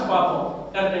வாசிச்சு பார்ப்போம்.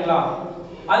 கரெக்ட்டுங்களா?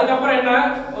 அதுக்கப்புறம் என்ன,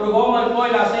 ஒரு ஹோம்வொர்க்கோ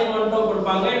இல்ல அசைன்மென்ட்டோ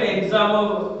கொடுப்பாங்க, இல்ல எக்ஸாமோ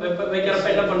வைக்கிறப்ப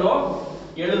என்ன பண்ணுவோம்?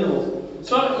 எழுதுவோம்.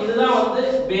 சோ இதுதான் வந்து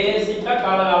பேசிக்கா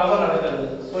காலகாலமா நடக்கிறது.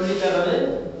 சொல்லி தரது,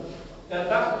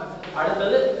 கரெக்ட்டா?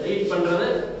 அடுத்தது ரீட் பண்றது,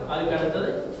 அதுக்கு அடுத்தது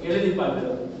எழுதி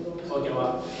பார்க்கிறது. ஓகேவா?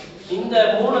 இந்த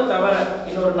மூணு தவிர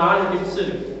இன்னொரு 4 டிப்ஸ்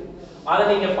இருக்கு. அதை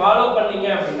நீங்க ஃபாலோ பண்ணீங்க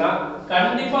அப்படின்னா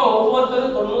கண்டிப்பா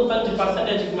ஒவ்வொருத்தரும்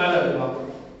 95% மேல எடுக்கலாம்.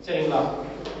 சரிங்களா?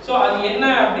 சோ அது என்ன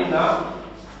அப்படின்னா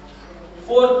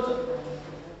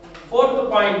fourth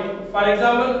பாயிண்ட். ஃபார்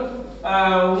எக்ஸாம்பிள்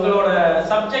உங்களோட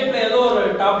சப்ஜெக்ட்ல ஏதோ ஒரு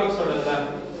டாபிக் சொல்லுங்க.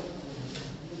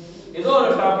 ஏதோ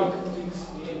ஒரு டாபிக்.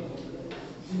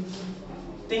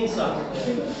 திங்ஸா?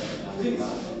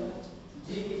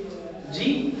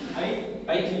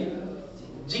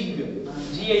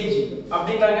 GIG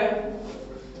அப்படின்னாங்க.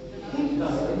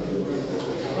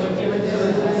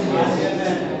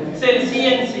 சரி,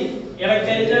 CNC.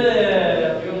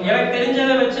 எனக்கு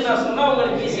தெரிஞ்சதை வச்சு நான் சொன்னா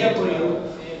உங்களுக்கு ஈஸியா புரியும்.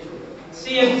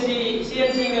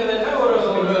 CNCங்கிறது என்ன?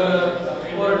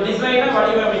 ஒரு டிசைனை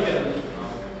வடிவமைக்கிறது.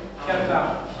 கரெக்ட்டா?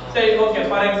 சரி, okay.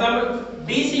 For example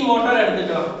DC motor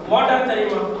எடுத்துக்கலாம். மோட்டார்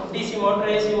தெரியுமா? DC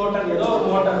மோட்டார், AC மோட்டார், ஏதோ ஒரு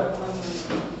மோட்டார்.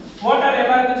 மோட்டார்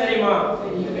எல்லாருக்கும் தெரியுமா?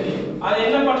 அது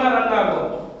என்ன பண்ணா ரன் ஆகும்?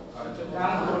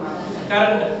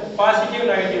 கரண்ட், பாசிட்டிவ்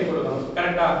நெகட்டிவ் கொடுக்கும்.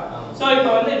 கரெக்ட்டா? சோ இப்போ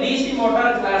வந்து DC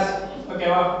மோட்டார் கிளாஸ்.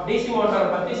 ஓகேவா? DC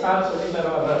மோட்டார் பத்தி சார் சொல்லி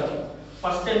தருவார்.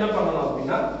 ஃபர்ஸ்ட் என்ன பண்ணணும்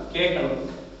அப்படின்னா கேட்கணும்.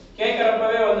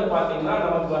 கேட்கறப்பவே வந்து பாத்தீங்கன்னா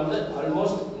நமக்கு வந்து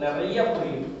ஆல்மோஸ்ட் நிறைய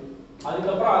புரியும்.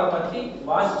 அதுக்கப்புறம் அதை பத்தி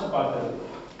வாசிச்சு பார்க்கறது,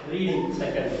 ரீடிங்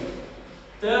செகண்ட்.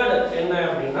 தேர்ட் என்ன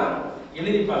அப்படின்னா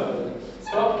எழுதி பார்க்கறது.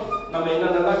 ஸோ நம்ம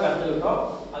என்னென்னலாம் கற்றுக்கிட்டோம்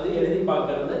அது எழுதி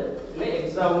பார்க்கறது, இல்லை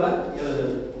எக்ஸாம்ல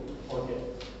எழுதுறது. ஓகே.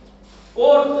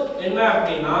 ஃபோர்த் என்ன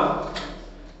அப்படின்னா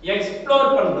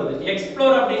எக்ஸ்ப்ளோர் பண்றது.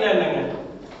 எக்ஸ்ப்ளோர் அப்படின்னா என்னங்க?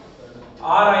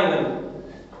 ஆராய்தல்.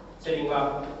 சரிங்களா?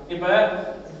 இப்ப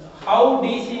how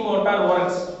DC motor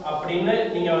works அப்படின்னு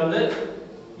நீங்க வந்து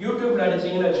யூடியூப்ல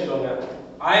அடிச்சீங்கன்னு வச்சுக்கோங்க,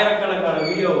 ஆயிரக்கணக்கான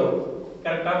வீடியோ வரும்.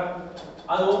 கரெக்டா?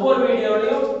 அது ஒவ்வொரு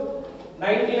வீடியோலயும்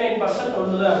 99%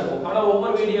 ஒண்ணுதான் இருக்கும். ஆனா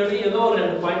ஒவ்வொரு வீடியோலயும் ஏதோ ஒரு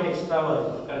 2 பாயிண்ட் எக்ஸ்ட்ராவா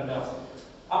இருக்கும். கரெக்டா?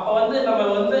 அப்ப வந்து நம்ம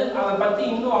வந்து அதை பத்தி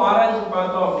இன்னும் ஆராய்ச்சி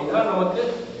பார்த்தோம் அப்படின்னா நமக்கு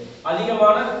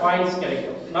அதிகமான பாயிண்ட்ஸ்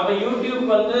கிடைக்கும். நம்ம யூடியூப்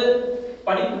வந்து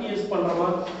படிப்புக்கு யூஸ் பண்றோமா?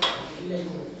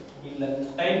 இல்ல,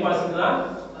 டைம் பாஸ்க்கு தான்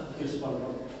யூஸ்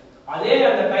பண்றோம். அதே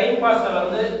அந்த டைம் பாஸை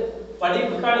வந்து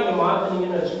படிப்புக்கா நீங்க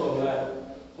மாத்துனீங்கன்னு வச்சுக்கோங்க,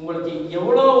 உங்களுக்கு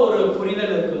எவ்வளவு ஒரு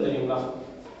புரிதல் இருக்கும் தெரியுங்களா?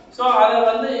 சோ அத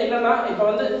வந்து என்னன்னா இப்ப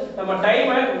வந்து நம்ம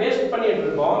டைமை வேஸ்ட் பண்ணிட்டு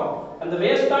இருக்கோம். அந்த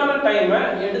வேஸ்டான டைமை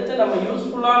எடுத்து நம்ம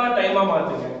யூஸ்ஃபுல்லான டைமா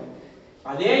மாத்துங்க.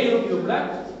 அதே யூடியூப்ல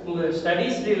உங்க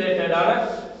ஸ்டடீஸ் ரிலேட்டடான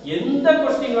எந்த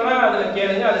क्वेश्चन வேணா அதுல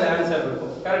கேளுங்க, அதுல ஆன்சர்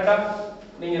இருக்கும். கரெக்ட்டா?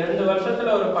 நீங்க 2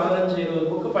 வருஷத்துல ஒரு 15-20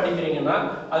 புக் படிக்கிறீங்கன்னா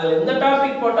அதுல எந்த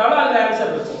டாபிக் போட்டாலும் அதுல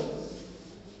ஆன்சர் இருக்கும்.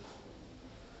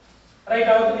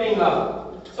 ரைட்? ஒத்துக்கிறீங்களா?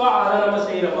 சோ அத நம்ம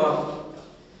செய்யறோமா?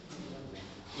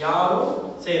 யாரும்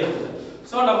செய்யறது.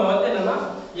 சோ நம்ம வந்து என்னன்னா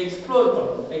எக்ஸ்ப்ளோர்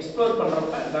பண்றோம். எக்ஸ்ப்ளோர்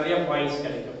பண்றப்ப நிறைய பாயிண்ட்ஸ்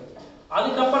கிடைக்கும்.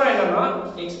 அதுக்கப்புறம் என்னன்னா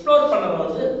எக்ஸ்ப்ளோர் பண்ணது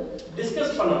வந்து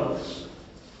டிஸ்கஸ் பண்ணணும்.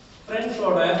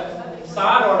 ஃப்ரெண்ட்ஸோட,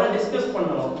 சாரோட டிஸ்கஸ்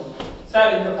பண்ணணும்.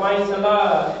 சார் இந்த பாயிண்ட்ஸ் எல்லாம்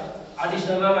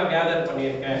அடிஷனலா நான் கேதர்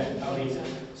பண்ணியிருக்கேன் அப்படின்னு.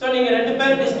 சோ நீங்க 2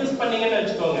 பேரும் டிஸ்கஸ் பண்ணீங்கன்னு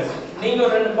வச்சுக்கோங்க, நீங்க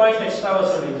ஒரு 2 பாயிண்ட் எக்ஸ்ட்ராவா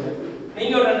சொல்லுவீங்க,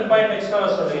 நீங்க ஒரு 2 பாயிண்ட் எக்ஸ்ட்ராவா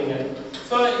சொல்லுவீங்க.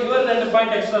 சோ இவர் 2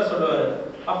 பாயிண்ட் எக்ஸ்ட்ரா சொல்லுவாரு.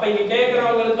 அப்ப இங்க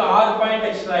கேக்குறவங்களுக்கு 6 பாயிண்ட்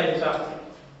எக்ஸ்ட்ரா ஆயிடுச்சா?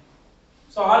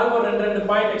 சோ ஆளுக்கு ஒரு 2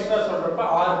 பாயிண்ட் எக்ஸ்ட்ரா சொல்றப்ப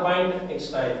 6 பாயிண்ட்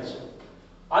எக்ஸ்ட்ரா ஆயிடுச்சு.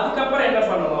 அதுக்கப்புறம் என்ன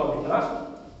பண்ணணும் அப்படின்னா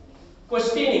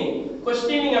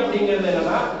கொஸ்டினிங் அப்படிங்கிறது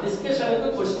என்னன்னா டிஸ்கஷனுக்கு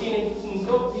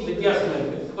கொஸ்டினிங்க்கும் வித்தியாசம்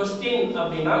இருக்கு. கொஸ்டின்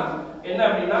அப்படின்னா என்ன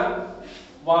அப்படின்னா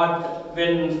வாட்,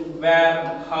 வென், வேர்,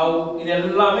 ஹவ், இது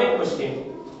எல்லாமே கொஸ்டின்.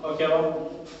 ஓகேவா?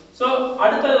 சோ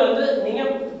அடுத்தது வந்து நீங்க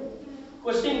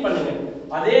கொஸ்டின் பண்ணுங்க.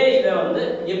 அதே இத வந்து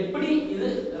எப்படி இது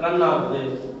ரன் ஆகுது?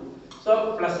 சோ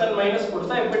பிளஸ் அண்ட் மைனஸ்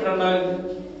கொடுத்தா எப்படி ரன் ஆகுது?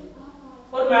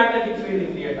 ஒரு மேக்னெட்டிக்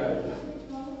ஃபீல்ட் கிரியேட் ஆகுது.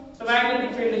 சோ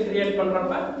மேக்னெட்டிக் ஃபீல்ட் கிரியேட்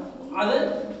பண்றப்ப அது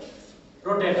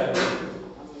ரொட்டேட் ஆகுது.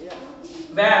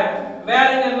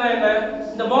 வேர்ங்கிறதுனா என்ன?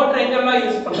 இந்த மோட்டர் எங்கெல்லாம்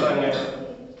யூஸ் பண்றாங்க?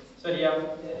 சரியா?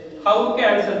 ஹவுக்கு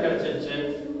ஆன்சர் கிடைச்சிருச்சு.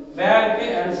 வேர்க்கு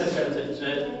ஆன்சர்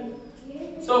கிடைச்சிருச்சு.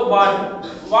 சோ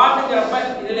வாட்ங்கறப்ப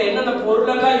இதுல என்னென்ன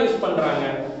பொருள் எல்லாம் யூஸ் பண்றாங்க,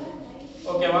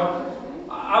 ஓகேவா?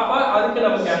 அப்ப அதுக்கு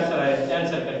நமக்கு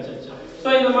ஆன்சர் கிடைச்சிருச்சு. சோ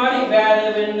இந்த மாதிரி வேர்,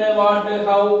 when, what,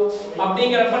 how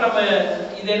அப்படிங்கறப்ப நம்ம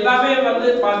இது எல்லாமே வந்து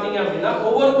பாத்தீங்க அப்படின்னா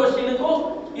ஒவ்வொரு क्वेश्चनக்கும்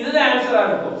இதுதான் ஆன்சரா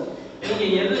இருக்கும். நீங்க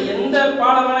எந்த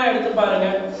பாடம் வேணா எடுத்து பாருங்க.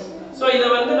 சோ இத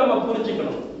வந்து நம்ம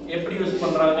புரிஞ்சுக்கணும், எப்படி யூஸ்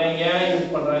பண்றாங்க, ஏன்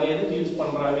யூஸ் பண்றாங்க, எதுக்கு யூஸ்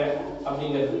பண்றாங்க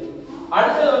அப்படிங்கிறது.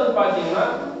 அடுத்து வந்து பாத்தீங்கன்னா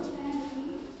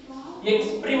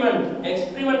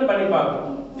எக்ஸ்பெரிமெண்ட் பண்ணி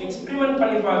பார்க்கணும். எக்ஸ்பெரிமெண்ட்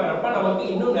பண்ணி பார்க்கறப்ப நமக்கு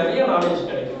இன்னும் நிறைய நாலேஜ்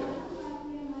கிடைக்கும்.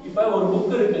 இப்ப ஒரு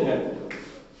புக் இருக்குங்க,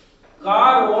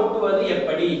 கார் ஓட்டுவது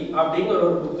எப்படி அப்படிங்கிற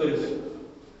ஒரு புக் இருக்கு.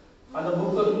 அந்த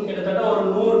புக் கிட்டத்தட்ட ஒரு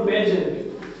 100 பேஜ் இருக்கு,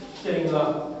 சரிங்களா?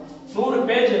 100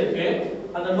 பேஜ் இருக்கு.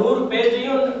 அந்த 100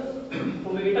 பேஜையும்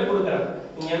உங்ககிட்ட கொடுக்குறேன்,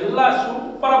 நீங்க எல்லாம்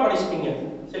சூப்பரா படிச்சிட்டீங்க,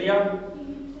 சரியா?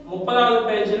 30வது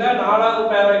பேஜ்ல 4வது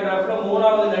பேராகிராஃப்ல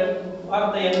 3வது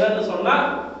வார்த்தை என்னன்னு சொன்னா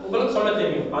உங்களுக்கு சொல்ல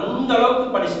தெரியும், அந்த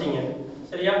அளவுக்கு படிச்சிட்டீங்க,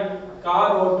 சரியா?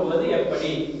 கார் ஓட்டுவது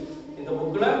எப்படி இந்த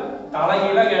புக்ல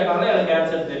தலைகீழ கேட்டாலும் எனக்கு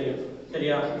ஆன்சர் தெரியும்,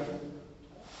 சரியா?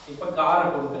 இப்ப காரை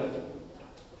கொடுக்குறேன்,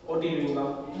 ஓட்டிடுவீங்களா?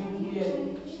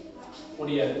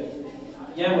 முடியாது.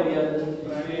 ஏன் முடியாது?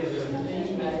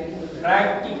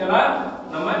 பிராக்டிகலா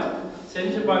நம்ம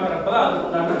செஞ்சு பார்க்கறப்பதான்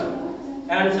அதுக்குண்டான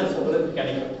ஆன்சர்ஸ் உங்களுக்கு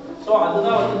கிடைக்கும். ஸோ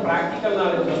அதுதான் வந்து பிராக்டிக்கல்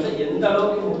நாலேஜ் வந்து எந்த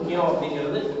அளவுக்கு முக்கியம்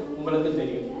அப்படிங்கிறது உங்களுக்கு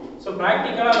தெரியும். ஸோ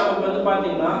ப்ராக்டிக்கலாக நமக்கு வந்து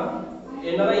பார்த்தீங்கன்னா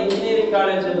என்னதான் இன்ஜினியரிங்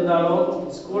காலேஜ் இருந்தாலும்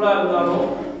ஸ்கூலாக இருந்தாலும்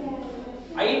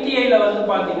ஐடிஐயில் வந்து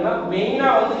பார்த்தீங்கன்னா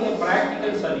மெயினாக வந்து நீங்கள்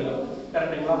ப்ராக்டிக்கல்ஸ் அதிகம்,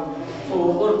 கரெக்டுங்களா? ஸோ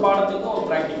ஒவ்வொரு பாடத்துக்கும் ஒரு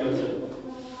ப்ராக்டிக்கல்ஸ் இருக்கும்.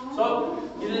 ஸோ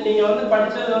இது நீங்கள் வந்து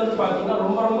படித்தது வந்து பார்த்தீங்கன்னா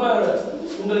ரொம்ப ரொம்ப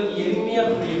உங்களுக்கு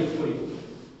எளிமையாக புரியும்.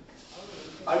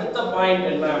 அடுத்த பாயிண்ட்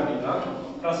என்ன அப்படின்னா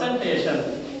ப்ரெசன்டேஷன்.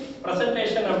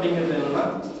 ப்ரெசன்டேஷன் அப்படிங்கிறது என்னன்னா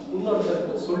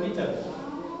இன்னொருத்தருக்கு சொல்லித்தரது.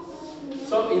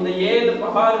 ஸோ இந்த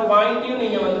 6 பாயிண்ட்டையும்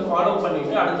நீங்கள் வந்து ஃபாலோ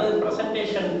பண்ணிட்டு அடுத்தது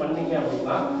ப்ரெசன்டேஷன் பண்ணீங்க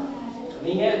அப்படின்னா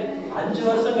நீங்கள் 5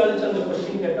 வருஷம் கழிச்சு அந்த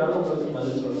கொஸ்டின் கேட்டாலும் உங்களுக்கு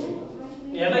பதில் சொல்லுவீங்க.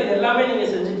 ஏன்னா இது எல்லாமே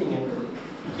நீங்கள் செஞ்சுட்டீங்க,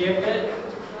 கேட்டு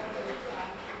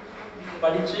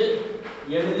படித்து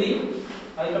எழுதி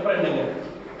அதுக்கப்புறம் என்னங்க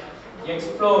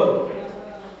எக்ஸ்ப்ளோர்,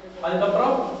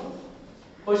 அதுக்கப்புறம்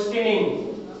கொஸ்டினிங்,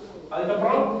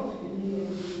 அதுக்கப்புறம்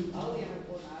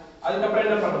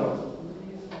என்ன பண்ணணும்?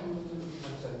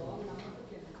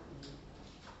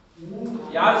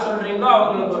 யார் சொல்றீங்களோ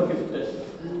அவங்களுக்கு ஒரு gift.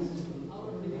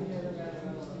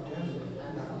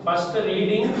 First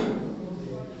reading,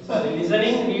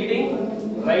 listening, reading,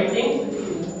 writing,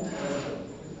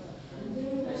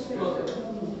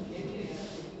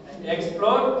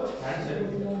 explore,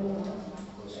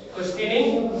 questioning.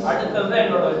 அடுத்தது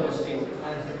என்னோட question.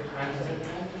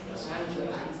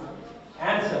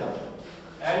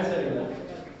 Answer இல்ல.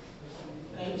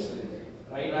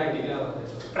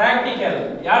 Practical.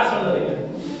 யார் சொல்றீங்க?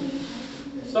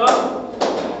 So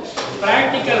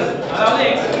practical அதாவது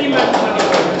எக்ஸ்பெரிமென்ட் பண்ணி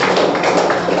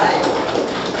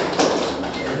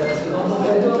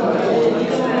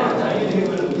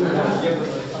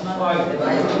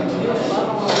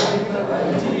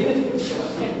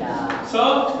So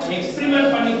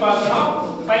எக்ஸ்பெரிமென்ட் பண்ணி பார்க்கணும்.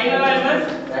 ஃபைனலா என்ன?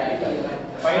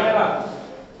 ஃபைனலா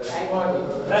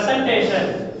presentation.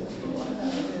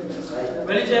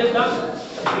 வெளிச்சேர்க்கா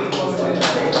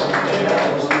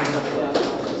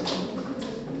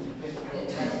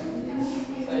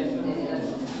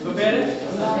உங்க பேரு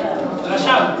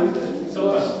ரஷாத். சோ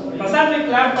பிரசாத்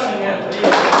கிளாப் பண்ணுங்க.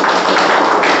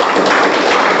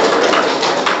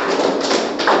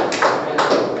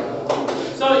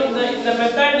 சோ இந்த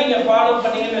மெத்தட் நீங்க ஃபாலோ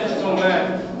பண்ணீங்கன்னு வெச்சுக்கோங்க.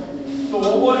 சோ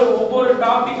ஒவ்வொரு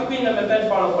டாபிக்குக்கும் இந்த மெத்தட்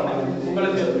ஃபாலோ பண்ணுங்க.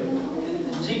 உங்களுக்கு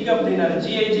ஜிக் அப்படினா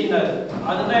ஜிஐஜினா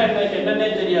அதுதான் எனக்கு என்னன்னே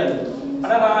தெரியாது.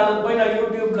 ஆனா நான்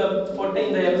யூடியூப்ல போட்டு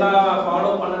இந்த எல்லா ஃபாலோ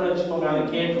பண்ணனும்னு வெச்சுக்கோங்க. அதை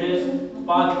கேட்டு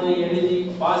பார்த்து எழுதி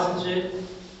வாசிச்சு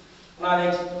நான்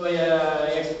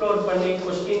எக்ஸ்ப்ளோர் பண்ணி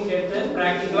क्वेश्चन கேட்டு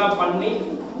பிராக்டிகலா பண்ணி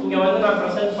இங்க வந்து நான்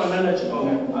பிரசன்ட் பண்ணேன்னு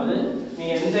வெச்சுக்கோங்க. அது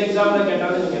நீங்க எந்த எக்ஸாம்ல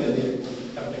கேட்டாலும் நீங்க எழுதிடுவீங்க,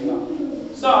 கரெக்ட்டா?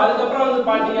 சோ அதுக்கு அப்புறம் வந்து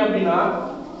பாத்தீங்க அப்படினா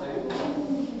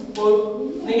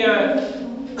நீங்க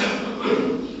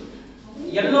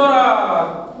எல்லோரா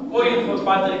கோயில்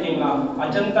பார்த்திருக்கீங்களா?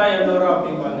 அஜந்தா எல்லோரா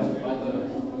அப்படிம்பாங்க.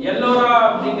 எல்லோரா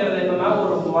அப்படிங்கிறது என்னன்னா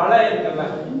ஒரு மலை இருக்குல்ல,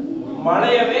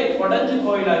 மலையவே உடைஞ்சு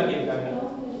கோயிலாக்கி இருக்காங்க.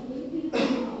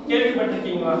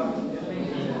 கேள்விப்பட்டிருக்கீங்களா?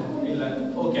 இல்ல.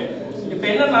 ஓகே. இப்போ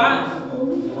என்னன்னா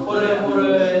ஒரு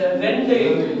 2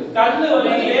 கல்லு ஒரு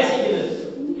பேசிக்குது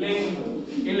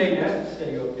இல்லைங்க?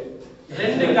 சரி, ஓகே.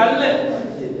 2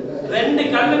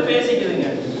 கல்லு பேசிக்குதுங்க.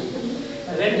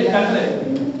 2 கல்லு,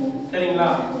 சரிங்களா?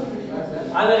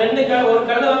 அது 2 கல்லு, ஒரு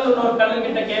கல்லு வந்து இன்னொரு கல்லு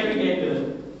கிட்ட கேள்வி கேட்குது.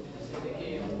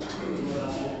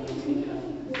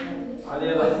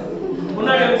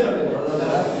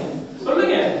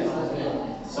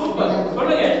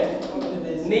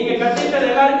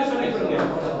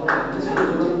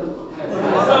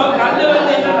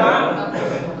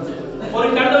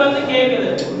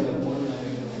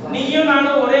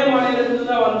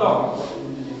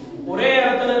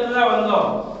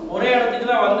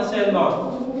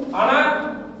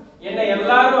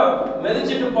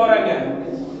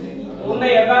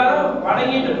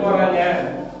 வணங்கிட்டு போறாங்க.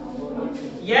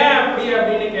 ஏன் அப்படி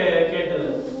அப்படின்னு கேட்டது.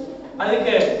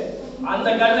 அதுக்கு அந்த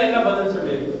கண்ணு என்ன பதில்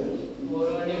சொல்லியிருக்கு?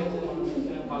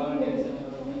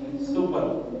 சூப்பர்.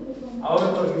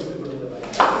 அவருக்கு ஒரு gift கொடுத்துருக்காங்க.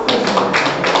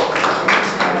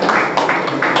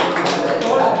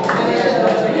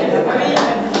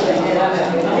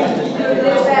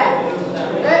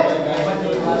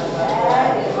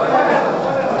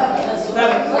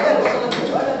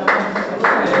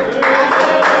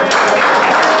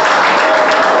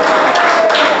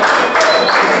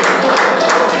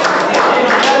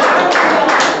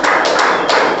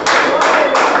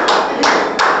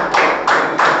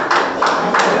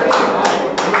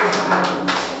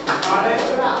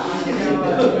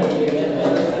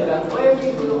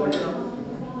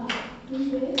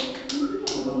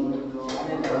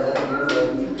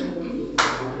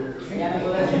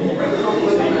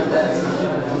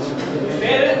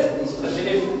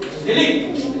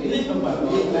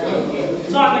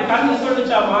 அந்த கண்ணு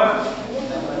சொல்லிச்சாமா,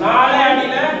 4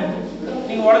 அடியில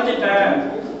நீங்க உடைஞ்சிட்ட,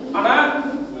 ஆனா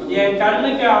என்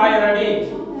கண்ணுக்கு 1000 அடி,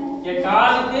 என்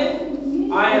காலுக்கு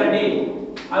 1000 அடி,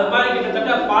 அது மாதிரி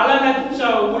கிட்டத்தட்ட பல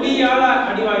லட்சம் உளியால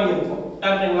அடி வாங்கியிருக்கும்.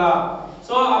 கரெக்டுங்களா?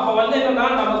 சோ அப்ப வந்து என்னன்னா,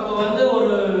 நமக்கு வந்து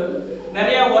ஒரு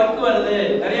நிறைய ஒர்க் வருது,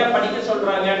 நிறைய படிக்க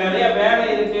சொல்றாங்க, நிறைய வேலை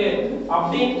இருக்கு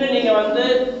அப்படின்ட்டு நீங்க வந்து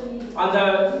அந்த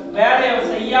வேலையை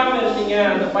செய்யாம இருந்தீங்க,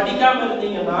 அந்த படிக்காம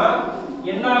இருந்தீங்கன்னா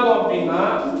என்ன ஆகும் அப்படின்னா,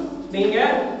 நீங்க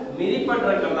மிதிப்பற்ற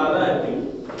கல்லாதான் இருப்பீங்க.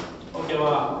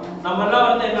 ஓகேவா? நம்ம எல்லாம்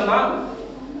வந்து என்னன்னா,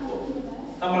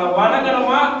 நம்மள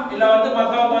வணங்கணுமா இல்ல வந்து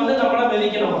மத்தவங்க வந்து நம்மள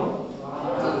மிதிக்கணுமா?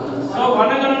 சோ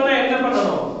வணங்கணும்னா என்ன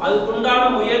பண்ணணும்? அதுக்குண்டான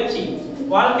முயற்சி.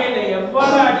 வாழ்க்கையில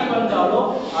எவ்வளவு அடி வந்தாலும்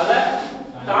அதை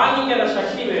தாங்கிக்கிற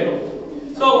சக்தி வேணும்.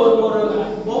 சோ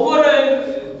ஒவ்வொரு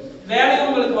வேலையும்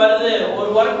உங்களுக்கு வருது, ஒரு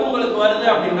ஒர்க் உங்களுக்கு வருது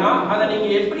அப்படின்னா அதை நீங்க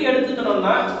எப்படி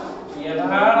எடுத்துக்கணும்னா,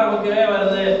 ஏன்னா நமக்கே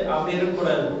வருது அப்படி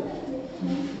இருக்கக்கூடாது.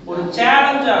 ஒரு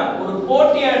சேலஞ்சா, ஒரு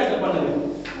போட்டியா எடுத்து பண்ணுங்க.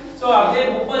 சோ அதே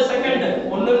 30 செகண்ட்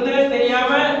ஒண்ணுமே தெரியாம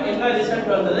என்ன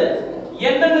ரிசல்ட் வந்தது,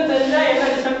 என்னன்னு தெரிஞ்சா என்ன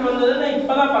ரிசல்ட் வந்ததுன்னு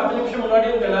இப்பதான் 10 நிமிஷம் முன்னாடி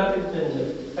உங்க எல்லாத்துக்கும் தெரிஞ்சது.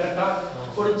 கரெக்டா?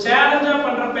 ஒரு சேலஞ்சா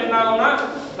பண்றப்ப என்ன ஆகும்னா,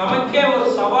 நமக்கே ஒரு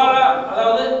சவாலா,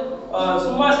 அதாவது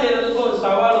சும்மா செய்யறதுக்கும் ஒரு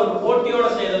சவால், ஒரு போட்டியோட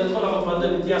செய்யறதுக்கும் நமக்கு வந்து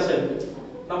வித்தியாசம் இருக்கு.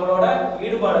 நம்மளோட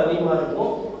ஈடுபாடு அதிகமா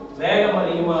இருக்கும், வேகம்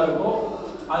அதிகமா இருக்கும்,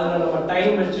 அதுல நம்ம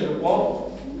டைம் வச்சிருப்போம்,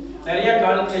 நிறைய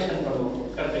கால்குலேஷன் பண்ணுவோம்.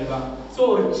 கரெக்டுங்களா? சோ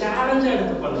ஒரு சேலஞ்சா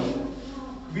எடுத்து பண்ணுங்க,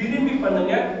 விரும்பி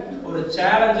பண்ணுங்க, ஒரு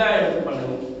சேலஞ்சா எடுத்து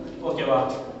பண்ணுங்க. ஓகேவா?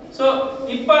 சோ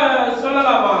இப்ப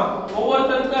சொல்லலாமா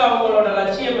ஒவ்வொருத்தருக்கும் அவங்களோட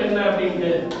லட்சியம் என்ன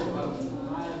அப்படின்ட்டு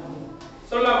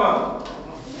சொல்லலாமா?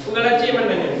 உங்க லட்சியம்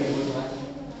என்னங்க?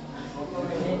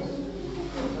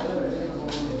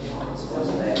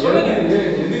 சொல்லுங்க.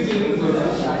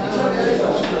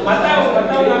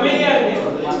 மத்தவங்க அமைதியா இருக்கு.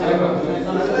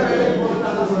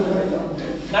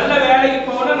 நல்ல வேலைக்கு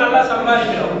போகணும், நல்லா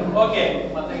சம்பாதிக்கணும். ஓகே.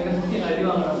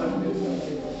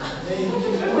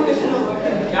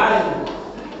 யாரு?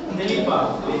 திலீப்பா?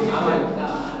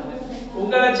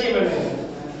 உங்க லட்சியம் என்ன?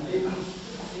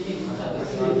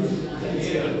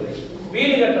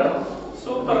 வீடு கட்டணும்.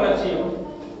 சூப்பர் லட்சியம்.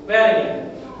 வேறங்க?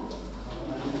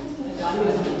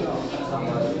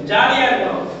 ஜாலியா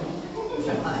இருக்கணும்.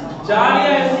 ஜாலியா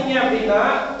இருந்தீங்க அப்படின்னா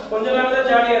கொஞ்ச நாள் தான்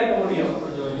ஜாலியா இருக்க முடியும்.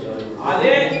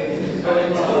 அதே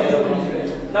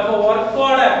நம்ம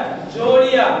ஒர்க்கோட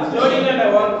ஜோடியில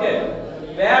ஒர்க்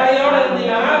வேலையோட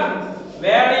இருந்தீங்கன்னா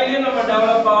வேலையிலயும் நம்ம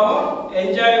டெவலப் ஆகும்,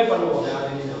 என்ஜாய் பண்ணுவோம்.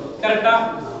 கரெக்டா?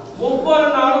 ஒவ்வொரு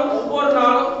நாளும்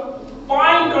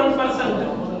 0.1%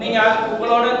 நீங்க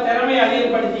உங்களோட திறமையை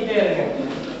அதிகப்படுத்திட்டே இருங்க.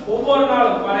 ஒவ்வொரு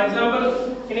நாளும் ஃபார் எக்ஸாம்பிள்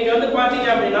இன்னைக்கு வந்து பாத்தீங்க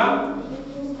அப்படின்னா,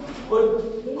 ஒரு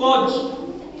கோச்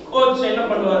என்ன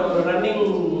பண்ணுவார்? ஒரு ரன்னிங்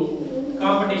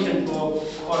காம்படிஷன்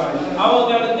போறாங்க,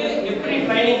 அவங்களுக்கு எப்படி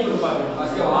ட்ரைனிங் கொடுப்பாங்க?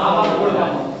 வார்ம் அப்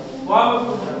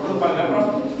கொடுப்பாங்க. அப்புறம்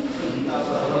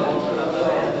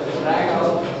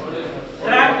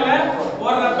ட்ராக்ல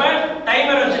ஓடுறப்ப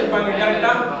டைமர் வச்சிருப்பாங்க.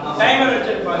 கரெக்டா? டைமர்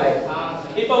வச்சிருப்பாங்க.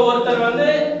 இப்போ ஒருத்தர் வந்து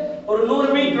ஒரு 100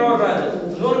 மீட்டர் ஓடுறாரு,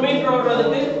 100 மீட்டர்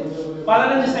ஓடுறதுக்கு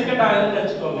 15 செகண்ட் ஆகுதுன்னு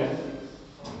வச்சுக்கோங்க.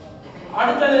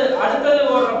 அடுத்தது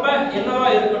ஓடுறப்ப என்னவா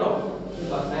இருக்கணும்?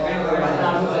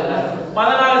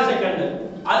 14 செகண்ட்.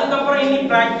 அதுக்கப்புறம் இனி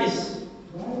பிராக்டிஸ்,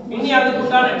 இனி அதுக்கு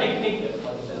உண்டான டெக்னிக்,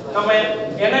 நம்ம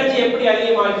எனர்ஜி எப்படி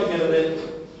அதிகமாக்கிக்கிறது,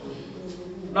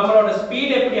 நம்மளோட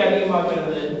ஸ்பீட் எப்படி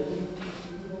அதிகமாக்குறது.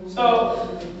 சோ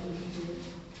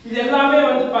இது எல்லாமே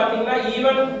வந்து பாத்தீங்கன்னா,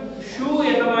 ஈவன் ஷூ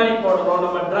என்ன மாதிரி போடணும்,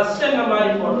 நம்ம ட்ரெஸ் என்ன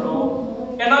மாதிரி போடணும்.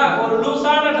 ஏன்னா ஒரு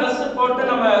லூசான ட்ரெஸ் போட்டு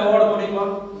நம்ம ஓட முடியுமா?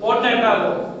 ஓட்ட என்ன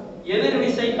ஆகும்? எதிர்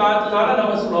விசை காத்துனால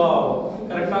நம்ம ஸ்லோ ஆகும்.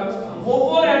 கரெக்டா?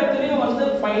 ஒவ்வொரு இடத்துலயும் வந்து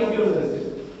ஃபைன் டியூன் இருக்கு.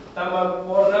 நம்ம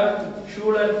போடுற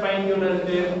ஷூல ஃபைன் டியூன்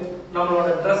இருக்கு, நம்மளோட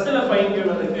ட்ரெஸ்ல ஃபைன்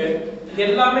டியூன் இருக்கு. இது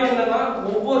எல்லாமே என்னன்னா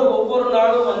ஒவ்வொரு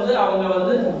நாளும் வந்து அவங்க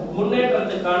வந்து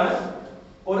முன்னேற்றத்துக்கான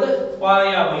ஒரு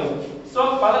பாதையா அமையும். சோ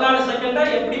 14 செகண்டா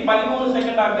எப்படி 13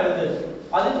 செகண்ட் ஆக்குறது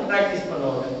அதுக்கு பிராக்டிஸ்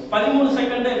பண்ணுவாங்க. 13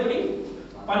 செகண்ட் எப்படி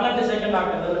 12 செகண்ட்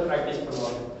ஆக்குறதுன்னு பிராக்டிஸ்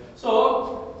பண்ணுவாங்க. சோ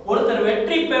ஒருத்தர்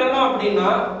வெற்றி பெறணும் அப்படின்னா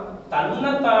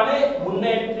தன்னைத்தானே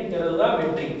முன்னேற்றிக்கிறது தான்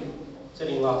வெற்றி.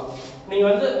 சரிங்களா? நீங்க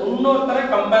வந்து இன்னொருத்தரை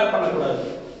கம்பேர் பண்ணக்கூடாது.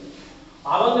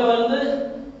 அவங்க வந்து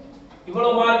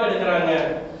இவ்வளவு மார்க் எடுக்கிறாங்க,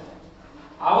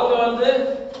 அவங்க வந்து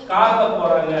கார்ல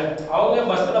போறாங்க, அவங்க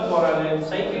பஸ்ல போறாங்க,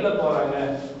 சைக்கிள்ல போறாங்க,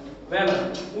 வேணாம்.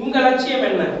 உங்க லட்சியம்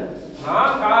என்ன?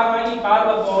 நான் கார் வாங்கி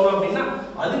கார்ல போகணும் அப்படின்னா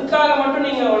அதுக்காக மட்டும்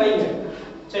நீங்க உழைங்க.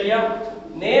 சரியா?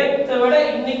 நேத்தை விட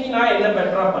இன்னைக்கு நான் என்ன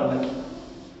பெட்டரா பண்ணேன்,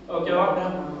 ஓகேவா?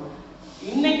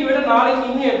 இன்னைக்கு விட நாளைக்கு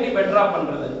இன்னும் எப்படி பெட்டரா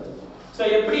பண்றது. சோ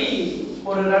எப்படி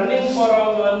ஒரு ரன்னிங்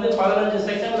போறவங்க வந்து 15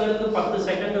 செகண்ட்ல இருந்து 10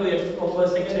 செகண்ட் 9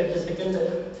 செகண்ட் 8 செகண்ட்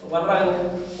வர்றாங்க,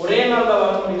 ஒரே நாள்ல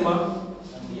வர முடியுமா?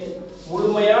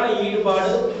 முழுமையான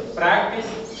ஈடுபாடு,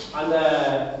 பிராக்டிஸ், அந்த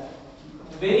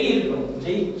வெறி இருக்கணும்,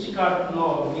 ஜெயிச்சு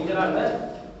காட்டணும் அப்படிங்கிற அந்த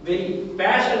வெறி,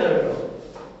 பேஷன் இருக்கணும்.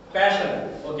 பேஷன்,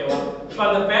 ஓகேவா? இப்போ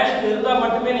அந்த பேஷன் இருந்தா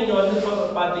மட்டுமே நீங்க வந்து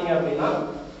பாத்தீங்க அப்படின்னா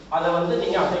அதை வந்து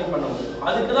நீங்க அப்ளைன் பண்ண முடியும்.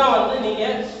 அதுக்கு தான் வந்து நீங்க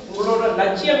உங்களோட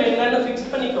லட்சியம் என்னன்னு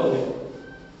ஃபிக்ஸ் பண்ணிக்கோங்க.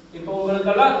 இப்போ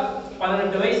உங்களுக்கெல்லாம்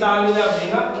 18 வயசு ஆகுது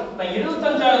அப்படின்னா நான்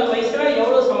 25வது வயசுல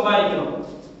எவ்வளவு சம்பாதிக்கணும்,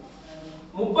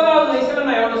 30வது வயசுல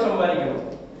நான் எவ்வளவு சம்பாதிக்கணும்,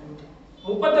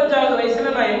 35வது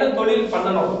வயசுல நான் என்ன தொழில்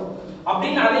பண்ணணும்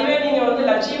அப்படின்னு அதைவே நீங்க வந்து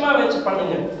லட்சியமா வச்சு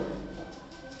பண்ணுங்க.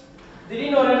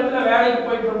 திடீர்னு ஒரு இடத்துல வேலைக்கு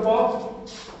போயிட்டு இருப்போம்,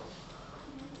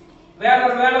 வேற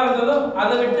ஒரு வேலை வந்ததும்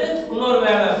அதை விட்டு இன்னொரு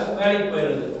வேலைக்கு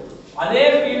போயிடுது. அதே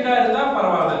ஃபீல்டா இருந்தா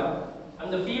பரவாயில்ல,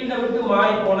 அந்த ஃபீல்டை விட்டு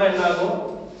மாறி போனா என்ன ஆகும்?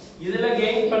 இதுல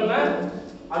கெயின் பண்ண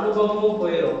அனுபவமும்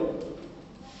போயிடும்,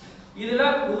 இதுல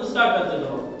புதுசா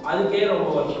கத்துக்கணும், அதுக்கே ரொம்ப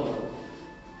வருஷம்.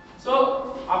 சோ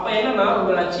அப்ப என்னன்னா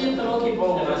உங்க லட்சியத்தை நோக்கி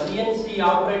போங்க. நான் சிஎன்சி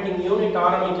ஆபரேட்டிங் யூனிட்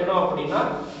ஆரம்பிக்கணும் அப்படின்னா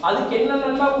அதுக்கு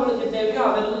என்னென்னலாம் உங்களுக்கு தேவையோ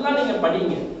அதெல்லாம் நீங்க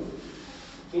படிங்க.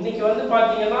 இன்னைக்கு வந்து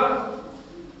பாத்தீங்கன்னா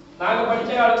நாங்க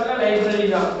படிச்ச காலத்துல லைப்ரரி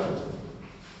தான்,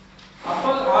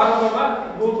 அப்ப ஆரம்பமா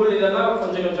கூகுள் இதெல்லாம்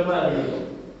கொஞ்சம் கொஞ்சமா இருந்தது.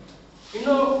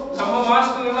 இன்னும் நம்ம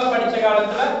மாஸ்டர் எல்லாம் படிச்ச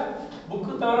காலத்துல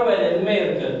புக்கு தவிர வேற எதுவுமே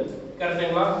இருக்காது.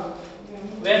 கரெக்டுங்களா?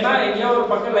 வேணா எங்கேயோ ஒரு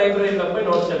பக்கம் லைப்ரரியில போய்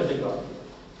நோட்ஸ் எடுத்துக்கலாம்.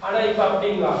 ஆனா இப்ப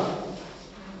அப்படிங்களா?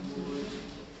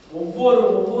 ஒவ்வொரு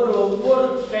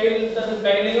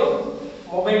கையிலையும்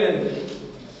மொபைல் இருக்கு.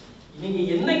 நீங்க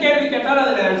என்ன கேள்வி கேட்டாலும்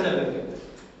அதுல ஆன்சர் இருக்கு.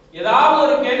 ஏதாவது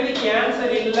ஒரு கேள்விக்கு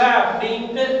ஆன்சர் இல்ல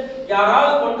அப்படின்ட்டு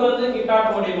யாராவது கொண்டு வந்து காட்ட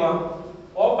முடியுமா?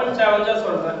 ஓபன் சேலஞ்சா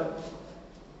சொல்றேன்,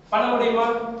 பண்ண முடியுமா?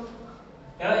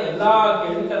 ஏன்னா எல்லா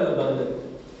கேள்விக்கும் அது பதில்.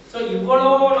 சோ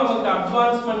இவ்வளவு நமக்கு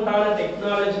அட்வான்ஸ்மெண்டான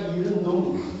டெக்னாலஜி இருந்தும்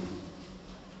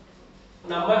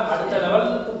நம்ம அடுத்த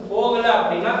லெவலுக்கு போகல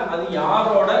அப்படின்னா அது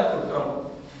யாரோட குற்றம்?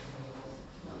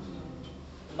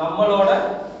 நம்மளோட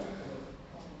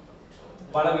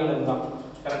பலவீனம் தான்.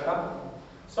 கரெக்டா?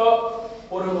 சோ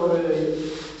ஒரு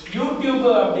யூடியூப்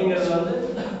அப்படிங்கிறது வந்து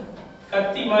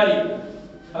கத்தி மாதிரி,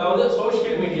 அதாவது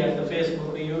social media,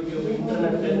 Facebook, YouTube,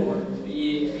 internet,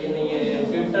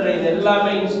 Twitter, இது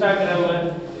எல்லாமே, இன்ஸ்டாகிராம்,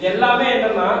 இது எல்லாமே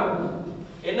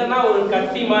என்னன்னா ஒரு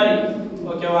கத்தி மாதிரி.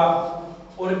 ஓகேவா?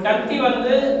 ஒரு கத்தி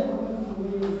வந்து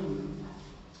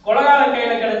கொலகார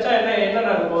கையில கிடைச்சா என்ன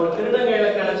நடக்கும்? ஒரு திருடன் கையில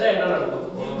கிடைச்சா என்ன நடக்கும்?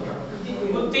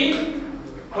 குத்தி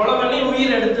கொலை பண்ணி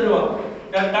உயிர் எடுத்துருவான்.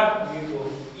 கரெக்டா?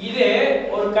 இதே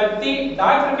ஒரு கத்தி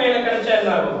டாக்டர் கையில கிடைச்சா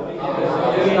என்ன ஆகும்?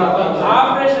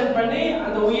 ஆபரேஷன் பண்ணி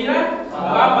அந்த உயிரை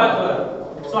காப்பாற்றுவார்.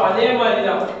 சோ அதே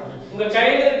மாதிரிதான் உங்க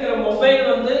கையில இருக்கிற மொபைல்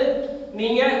வந்து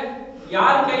நீங்க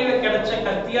யார் கையில கிடைச்ச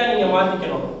கத்தியா நீங்க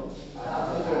மாத்திக்கணும்.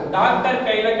 டாக்டர்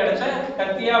கையில கிடைச்ச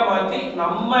கத்தியா மாத்தி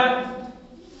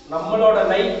நம்மளோட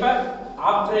லைஃப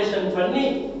ஆபரேஷன் பண்ணி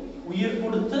உயிர்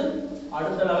கொடுத்து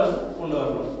அடுத்த லெவல் கொண்டு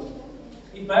வரணும்.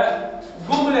 இப்ப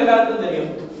கூகுள் எல்லாருக்கும்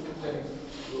தெரியும்,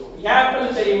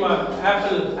 ஆப்பிள் தெரியுமா?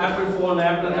 ஆப்பிள் போன்,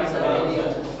 ஆப்பிள்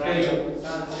தெரியும்.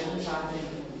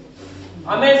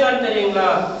 அமேசான் தெரியுங்களா?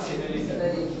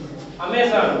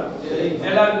 அமேசான்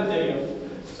எல்லாருக்கும் தெரியும்.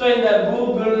 சோ இந்த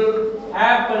கூகுள்,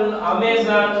 ஆப்பிள்,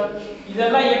 அமேசான்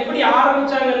இதெல்லாம் எப்படி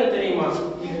ஆரம்பிச்சாங்கன்னு தெரியுமா?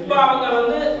 இப்ப அவங்க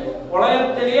வந்து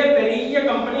உலகத்திலேயே பெரிய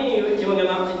கம்பெனி இவங்க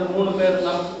தான். இந்த 3 பேர்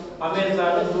தான்,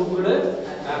 அமேசான், கூகுள்,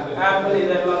 ஆப்பிள்,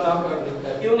 இதெல்லாம் தான்.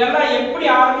 இவங்க எல்லாம் எப்படி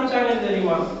ஆரம்பிச்சாங்கன்னு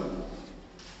தெரியுமா?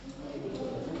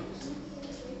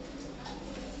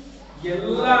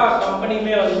 எல்லா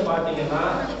கம்பெனியுமே வந்து பாத்தீங்கன்னா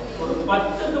ஒரு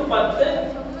 10க்கு 10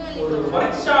 ஒரு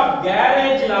ஒர்க் ஷாப்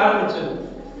கேரேஜ்ல ஆரம்பிச்சது.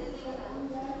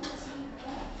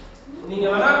 நீங்க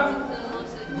வேணா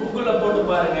கூகுள்ல போட்டு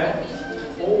பாருங்க,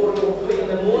 ஒவ்வொரு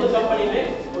இந்த 3 கம்பெனியுமே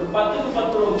ஒரு 10க்கு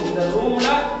 10 ரூம். இந்த ரூம்ல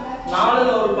 4ல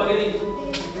ஒரு பகுதி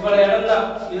இவ்வளவு இடம் தான்.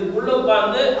 இதுக்குள்ள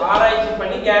உட்கார்ந்து ஆராய்ச்சி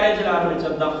பண்ணி கேரேஜில்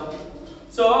ஆரம்பிச்சதுதான்.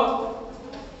 ஸோ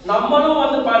நம்மளும்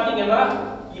வந்து பாத்தீங்கன்னா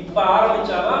இப்ப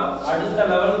ஆரம்பிச்சாதான் அடுத்த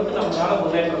லெவலுக்கு நம்மளால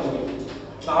முன்னேற்ற முடியும்.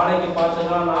 நாளைக்கு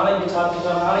பார்த்துக்கலாம், நாளைக்கு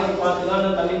பார்த்துக்கலாம், நாளைக்கு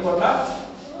பார்த்துக்கலாம்னு தள்ளி போட்டா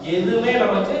எதுவுமே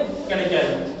நமக்கு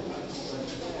கிடைக்காது.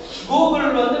 கூகுள்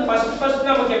வந்து ஃபர்ஸ்ட்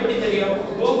நமக்கு எப்படி தெரியும்?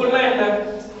 கூகுள்னா என்ன?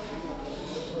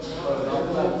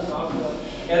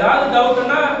 ஏதாவது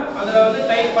டவுட்னா அதுல வந்து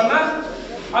டைப் பண்ணா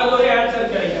அது ஒரு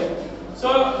ஆன்சர் கிடைக்கும். சோ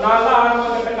நான் ஆரம்ப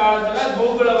கட்ட காலத்துல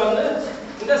கூகுளை வந்து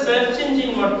இந்த சர்ச்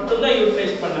இன்ஜின் மட்டும் தான்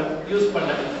யூஸ்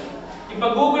பண்ணேன். இப்ப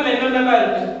கூகுள் என்னென்னலாம்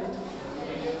இருக்கு?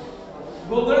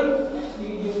 Google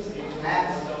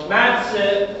maps,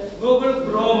 Google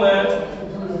chrome,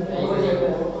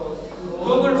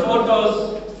 Google photos,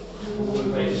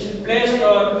 play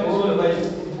store, Google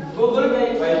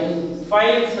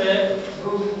files,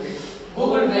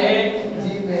 Google Pay,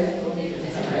 GPay,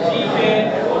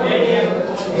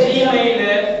 Gmail,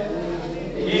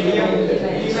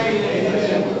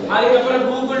 அதுக்கப்புறம்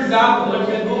Google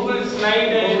document, Google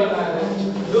slide,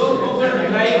 Google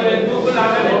drive, Google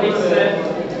analytics.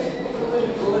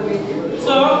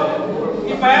 So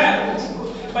இப்ப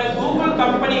கூகுள்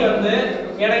கம்பெனி வந்து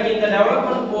எனக்கு இந்த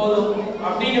டெவலப்மென்ட் போதும்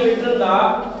அப்படின்னு விட்டுருந்தா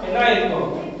என்ன இருக்கும்?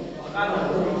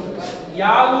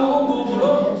 யாகுவும்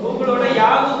கூகுளோட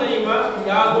யாகு தெரியுமா?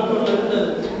 யாகுன்னு ஒன்று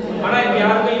இருந்தது, ஆனா இப்ப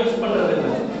யாருமே யூஸ் பண்றது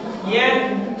இல்லை. ஏன்?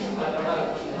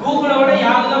 கூகுளோட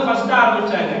யாகு தான் ஃபர்ஸ்ட்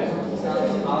ஆரம்பிச்சாங்க,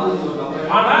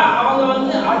 ஆனா அவங்க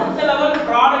வந்து அடுத்த லெவல்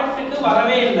ப்ராடக்ட்டுக்கு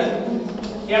வரவே இல்லை.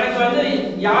 எனக்கு வந்து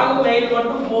யாகு மெயில்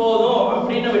மட்டும் போதும்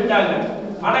அப்படின்னு விட்டாங்க.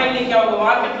 ஆனா இன்னைக்கு அவங்க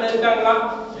மார்க்கெட்ல இருக்காங்களா?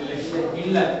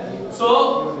 இல்ல. சோ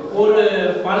ஒரு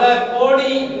பல கோடி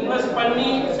இன்வெஸ்ட் பண்ணி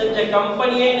செஞ்ச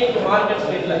கம்பெனியே இன்னைக்கு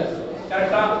மார்க்கெட்ல இல்ல.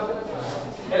 கரெக்ட்டா?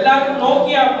 எல்லாருக்கும்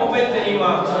நோக்கியா மொபைல்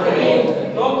தெரியுமா?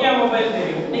 நோக்கியா மொபைல்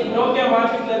தெரியும். இன்னைக்கு நோக்கியா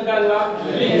மார்க்கெட்ல இருக்காங்களா?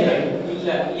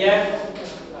 இல்ல. ஏன்?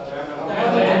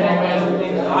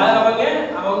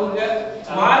 அவங்க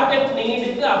மார்க்கெட்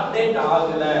நீடுக்கு அப்டேட்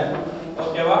ஆகல.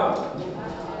 ஓகேவா?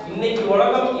 இன்னைக்கு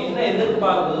உலகம் என்ன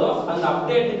எதிர்பார்க்குதோ அந்த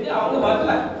அப்டேட்டுக்கு அவங்க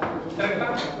வரல. கரெக்ட்டா?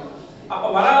 அப்ப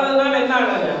வராததுனால என்ன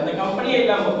ஆனாங்க? அந்த கம்பெனியே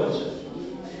இல்லாம போச்சு.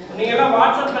 நீங்க எல்லாம்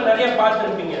வாட்ஸ்அப்ல நிறைய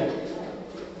பார்த்திருப்பீங்க.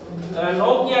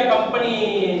 நோக்கியா கம்பெனி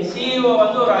சிஇஓ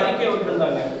வந்து ஒரு அறிக்கை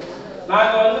விட்டுருந்தாங்க.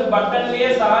 நாங்க வந்து பட்டன்லயே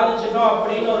சாதிச்சிட்டோம்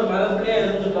அப்படின்னு ஒரு மதத்திலே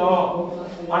இருந்துட்டோம்,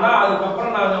 ஆனா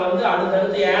அதுக்கப்புறம் நாங்க வந்து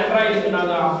அடுத்தடுத்து ஆண்ட்ராய்டுக்கு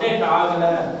நாங்க அப்டேட்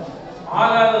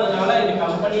ஆகாததுனால இந்த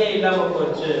கம்பெனியே இல்லாம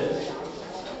போச்சு.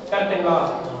 கரெக்ட்டுங்களா?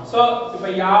 சோ இப்ப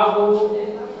யாஹூ,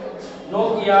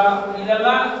 நோக்கியா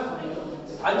இதெல்லாம்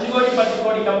 5 கோடி 10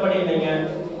 கோடி கம்பெனி இல்லைங்க,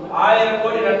 1000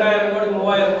 கோடி 2000 கோடி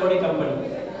 3000 கோடி கம்பெனி.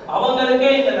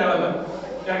 அவங்களுக்கே இந்த நிலைமை.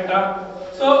 கரெக்டா?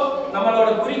 சோ நம்மளோட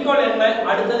குறிக்கோள் என்ன?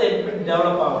 அடுத்தது எப்படி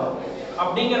டெவலப் ஆகணும்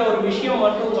அப்படிங்கிற ஒரு விஷயம்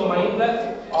மட்டும் உங்க மைண்ட்ல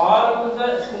ஆழ்ந்த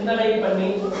சிந்தனை பண்ணி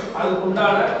அதுக்கு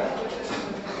உண்டான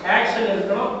ஆக்ஷன்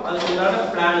இருக்கணும், அதுக்கு உண்டான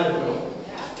பிளான் இருக்கணும்.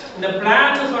 இந்த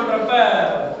பிளான் சொல்றப்ப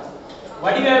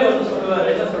வடிவேல் வந்து சொல்லுவார்,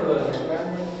 என்ன சொல்லுவாரு?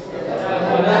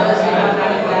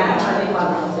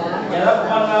 எதை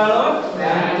பண்ணாலும்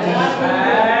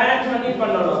பிளான் பண்ணி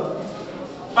பண்ணணும்.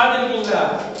 பார்த்துருக்கீங்களா?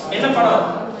 என்ன படம்?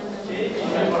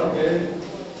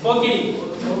 போக்கிரி.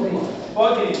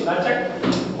 போக்கிரி லட்சக்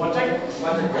ஒச்சக்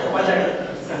வச்சக் வச்சக்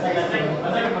லட்சக்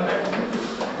வச்சக் வச்சக்.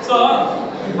 சோ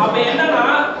அப்ப என்னன்னா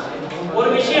ஒரு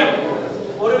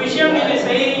விஷயம் நீங்க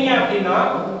செய்றீங்க அப்படின்னா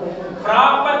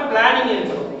ப்ராப்பர் பிளானிங்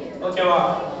இருக்கணும். ஓகேவா?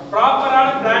 ப்ராப்பரான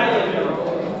பிளானிங் இருக்கணும்.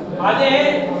 அதே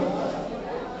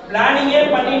பிளானிங்கே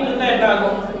பண்ணிட்டு இருந்தா என்ன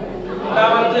ஆகும்?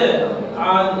 நான் வந்து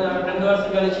 2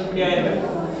 வருஷம் கழிச்சு இப்படி ஆயிருவேன்,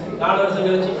 4 வருஷம்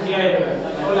கழிச்சு இப்படி ஆயிருவேன்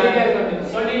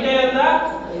சொல்லிட்டே இருந்தா,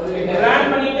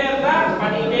 பிளான் பண்ணிட்டே இருந்தா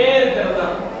பண்ணிட்டே இருக்கிறது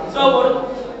தான். சோ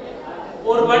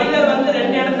ஒரு மனிதர் வந்து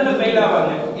 2 இடத்துல ஃபெயில்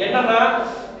ஆவாங்க. என்னன்னா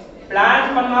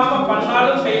பிளான் பண்ணாம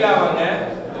பண்ணாலும் ஃபெயில் ஆவாங்க,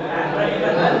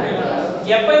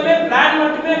 எப்பவுமே பிளான்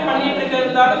மட்டுமே பண்ணிட்டு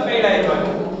இருக்கிறதாலும் ஃபெயில் ஆயிடுவாங்க.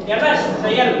 ஏன்னா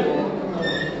செயல்,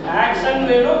 ஆக்ஷன்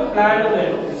வேணும், பிளானும்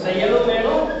வேணும், செயலும்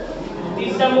வேணும்,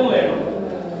 திட்டமும் வேணும்.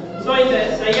 சோ இந்த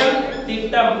செயல்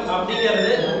திட்டம்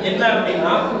அப்படிங்கிறது என்ன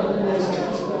அப்படின்னா,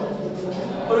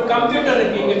 ஒரு கம்ப்யூட்டர்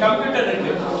இருக்கு, இங்க கம்ப்யூட்டர்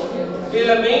இருக்கு.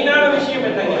 இதுல மெயினான விஷயம்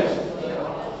என்னங்க?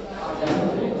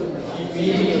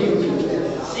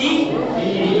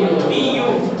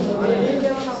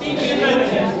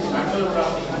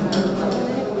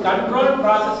 Control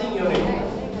processing unit.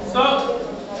 So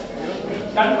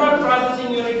control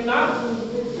processing யூனிட்னா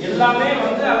எல்லாமே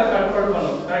வந்து அதை கண்ட்ரோல்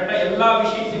பண்ணும். கரெக்ட்டா? எல்லா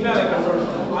விஷயத்தையுமே அதை கண்ட்ரோல்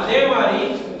பண்ணும். அதே மாதிரி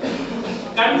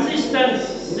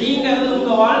கன்சிஸ்டன்சிங்கிறது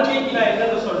உங்க வாழ்க்கைக்கு நான்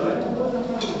என்னன்னு சொல்றேன்,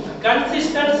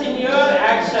 கன்சிஸ்டன்ஸ் இன் யுவர்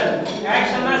ஆக்ஷன்.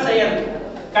 ஆக்ஷன்னா செயல்.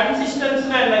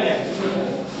 கன்சிஸ்டன்ஸ்னா என்னங்க?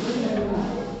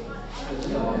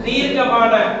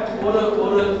 தீர்க்கமான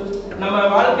ஒரு நம்ம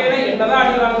வாழ்க்கையில என்னதான்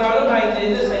அடி வாங்கினாலும் நான் இந்த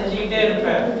இது செஞ்சுக்கிட்டே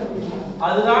இருப்பேன்,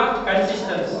 அதுதான்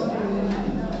consistence.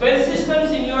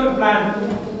 Persistence in your plan.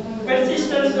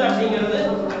 Persistence அப்படிங்கிறது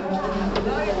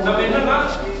நம்ம என்னன்னா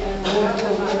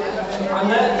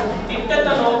அந்த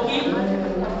திட்டத்தை நோக்கி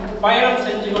பயணம்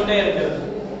செஞ்சு கொண்டே இருக்கிறது.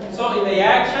 ஸோ இந்த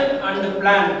ஆக்ஷன் அண்ட்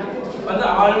பிளான் வந்து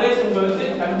ஆல்வேஸ் உங்களுக்கு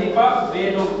கண்டிப்பா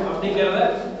வேணும் அப்படிங்கிறத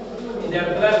இந்த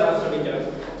இடத்துல நான் சொல்லிக்கிறேன்.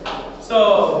 ஸோ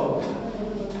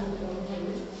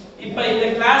இப்போ இந்த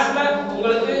கிளாஸ்ல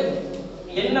உங்களுக்கு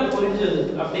என்ன புரிஞ்சது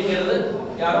அப்படிங்கிறது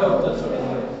யாரோ ஒருத்தர் சொல்லுங்க.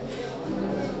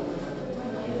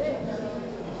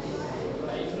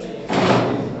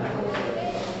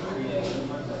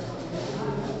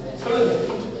 சொல்லுங்க.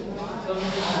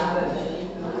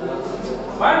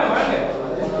 வாங்க வாங்க,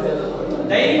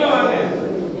 தைரியமா வாங்க.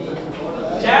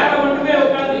 சேர்ல மட்டுமே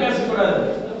உட்கார்ந்து பேசக்கூடாது.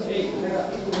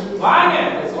 வாங்க.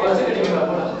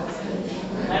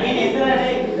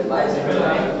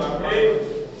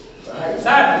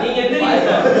 சார் நீங்க எந்திரிங்க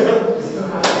சார்.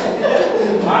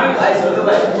 வாங்க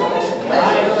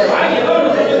வாங்க, ஏதோ ஒன்று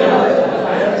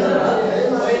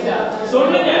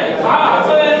சொல்லுங்க.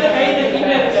 அப்பவே கை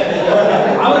தட்டிட்டே இருக்காரு,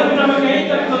 அவருக்கு நம்ம கை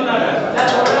தட்ட சொன்னாங்க.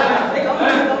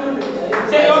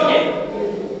 சரி ஓகே,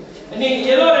 நீங்க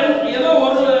ஏதோ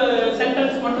ஒரு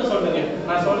சென்டென்ஸ் மட்டும் சொல்லுங்க.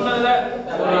 நான் சொன்னதுல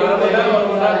ஒரு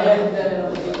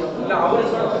இல்ல அவரு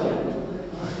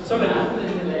சொல்லுங்க.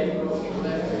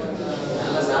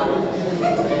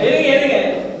 இருங்க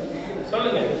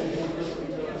சொல்லுங்க.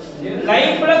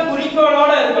 லைஃப்ல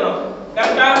குறிக்கோளோட இருக்கணும்,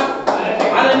 கரெக்டா?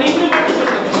 அதை நீங்க மட்டும்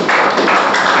சொல்லுங்க.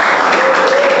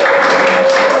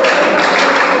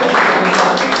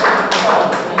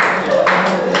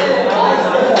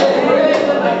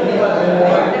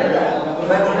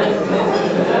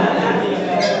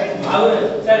 அவரு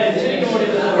சரி சிரிக்க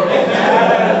முடியுது.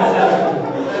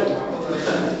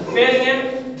 பேருங்க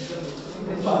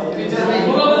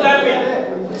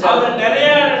அவர் நிறைய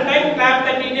டைம் கிளாப்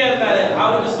தட்டிட்டே இருந்தாரு.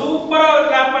 அவருக்கு சூப்பரா ஒரு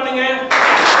கிளாப் பண்ணுங்க.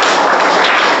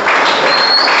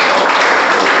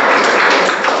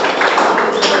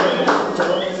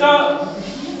 சோ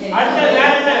அடுத்த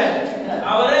என்ன,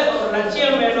 அவரு ஒரு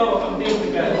லட்சியம் வேணும் அப்படின்னு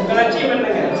இருக்காரு. உங்க லட்சியம்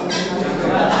என்னங்க?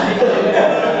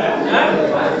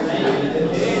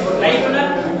 லைஃப்ல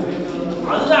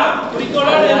அதுதான்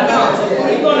குறிக்கோளோட இருக்கணும்.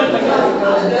 குறிக்கோள்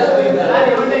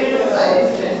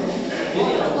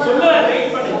சொல்லுங்க,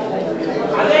 வெயிட் பண்ணுங்க.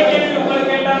 அதே கேள்வி உங்களை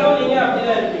கேட்டாலும் நீங்க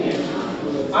அப்படிதான் இருப்பீங்க.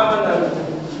 ஆமாங்க.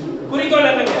 குறிக்கோள்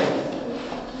என்னங்க?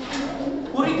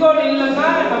 குறிக்கோள் இல்லைன்னா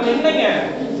நம்ம என்னங்க?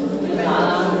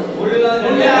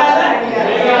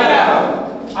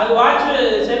 அது வாட்ச்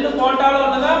செல்லு போட்டாலும்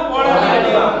ஒண்ணுதான், போடாலும்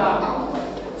ஒண்ணுதான்.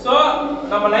 சோ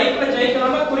நம்ம லைஃப்ல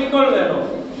ஜெயிக்கணும்னா குறிக்கோள் வேணும்.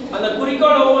 அந்த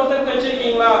குறிக்கோள் ஒவ்வொருத்தருக்கு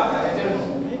வச்சிருக்கீங்களா?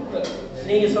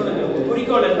 நீங்க சொல்லுங்க,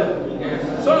 குறிக்கோள் என்ன?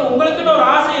 சொல்லுங்க. உங்களுக்குன்னு ஒரு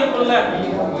ஆசை இருக்கும்ல,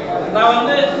 நான்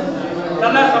வந்து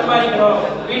நல்லா சம்பாதிக்கணும்,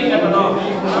 வீடு கட்டணும்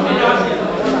அப்படின்னு ஆசை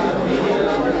இருக்கும்.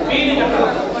 வீடு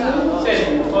கட்டணும், சரி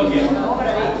ஓகே.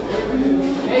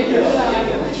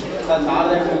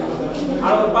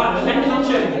 ஒரு 2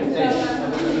 நிமிஷம் இருக்கு.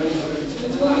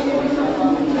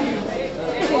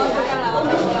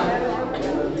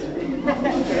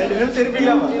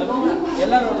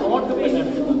 எல்லாரும் நோட்டு பென்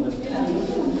எடுத்துக்கோங்க.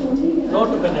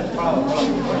 நோட்டு பென்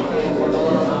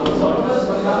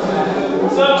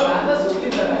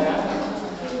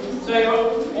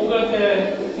உங்களுக்கு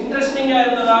இன்ட்ரெஸ்டிங்கா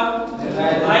இருந்ததா?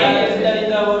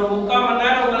 இந்த ஒரு 3/4 மணி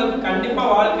நேரம் உங்களுக்கு கண்டிப்பா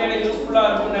வாழ்க்கையில யூஸ்ஃபுல்லா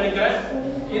இருக்கும்னு நினைக்கிறேன்.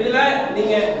 இதுல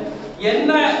நீங்க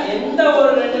எந்த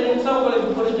ஒரு 2 நிமிஷம் உங்களுக்கு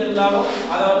புரிஞ்சிருந்தாலும்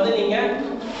அதை வந்து நீங்க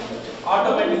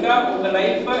ஆட்டோமேட்டிக்கா உங்க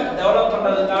லைஃப்பை டெவலப்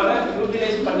பண்றதுக்கான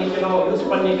யூஸ்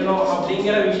பண்ணிக்கணும்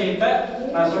அப்படிங்கிற விஷயத்த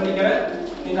நான் சொல்லிக்கிறேன்.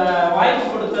 இந்த வாய்ப்பு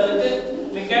கொடுத்ததுக்கு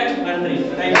மிக்க நன்றி.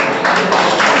 தேங்க்யூ.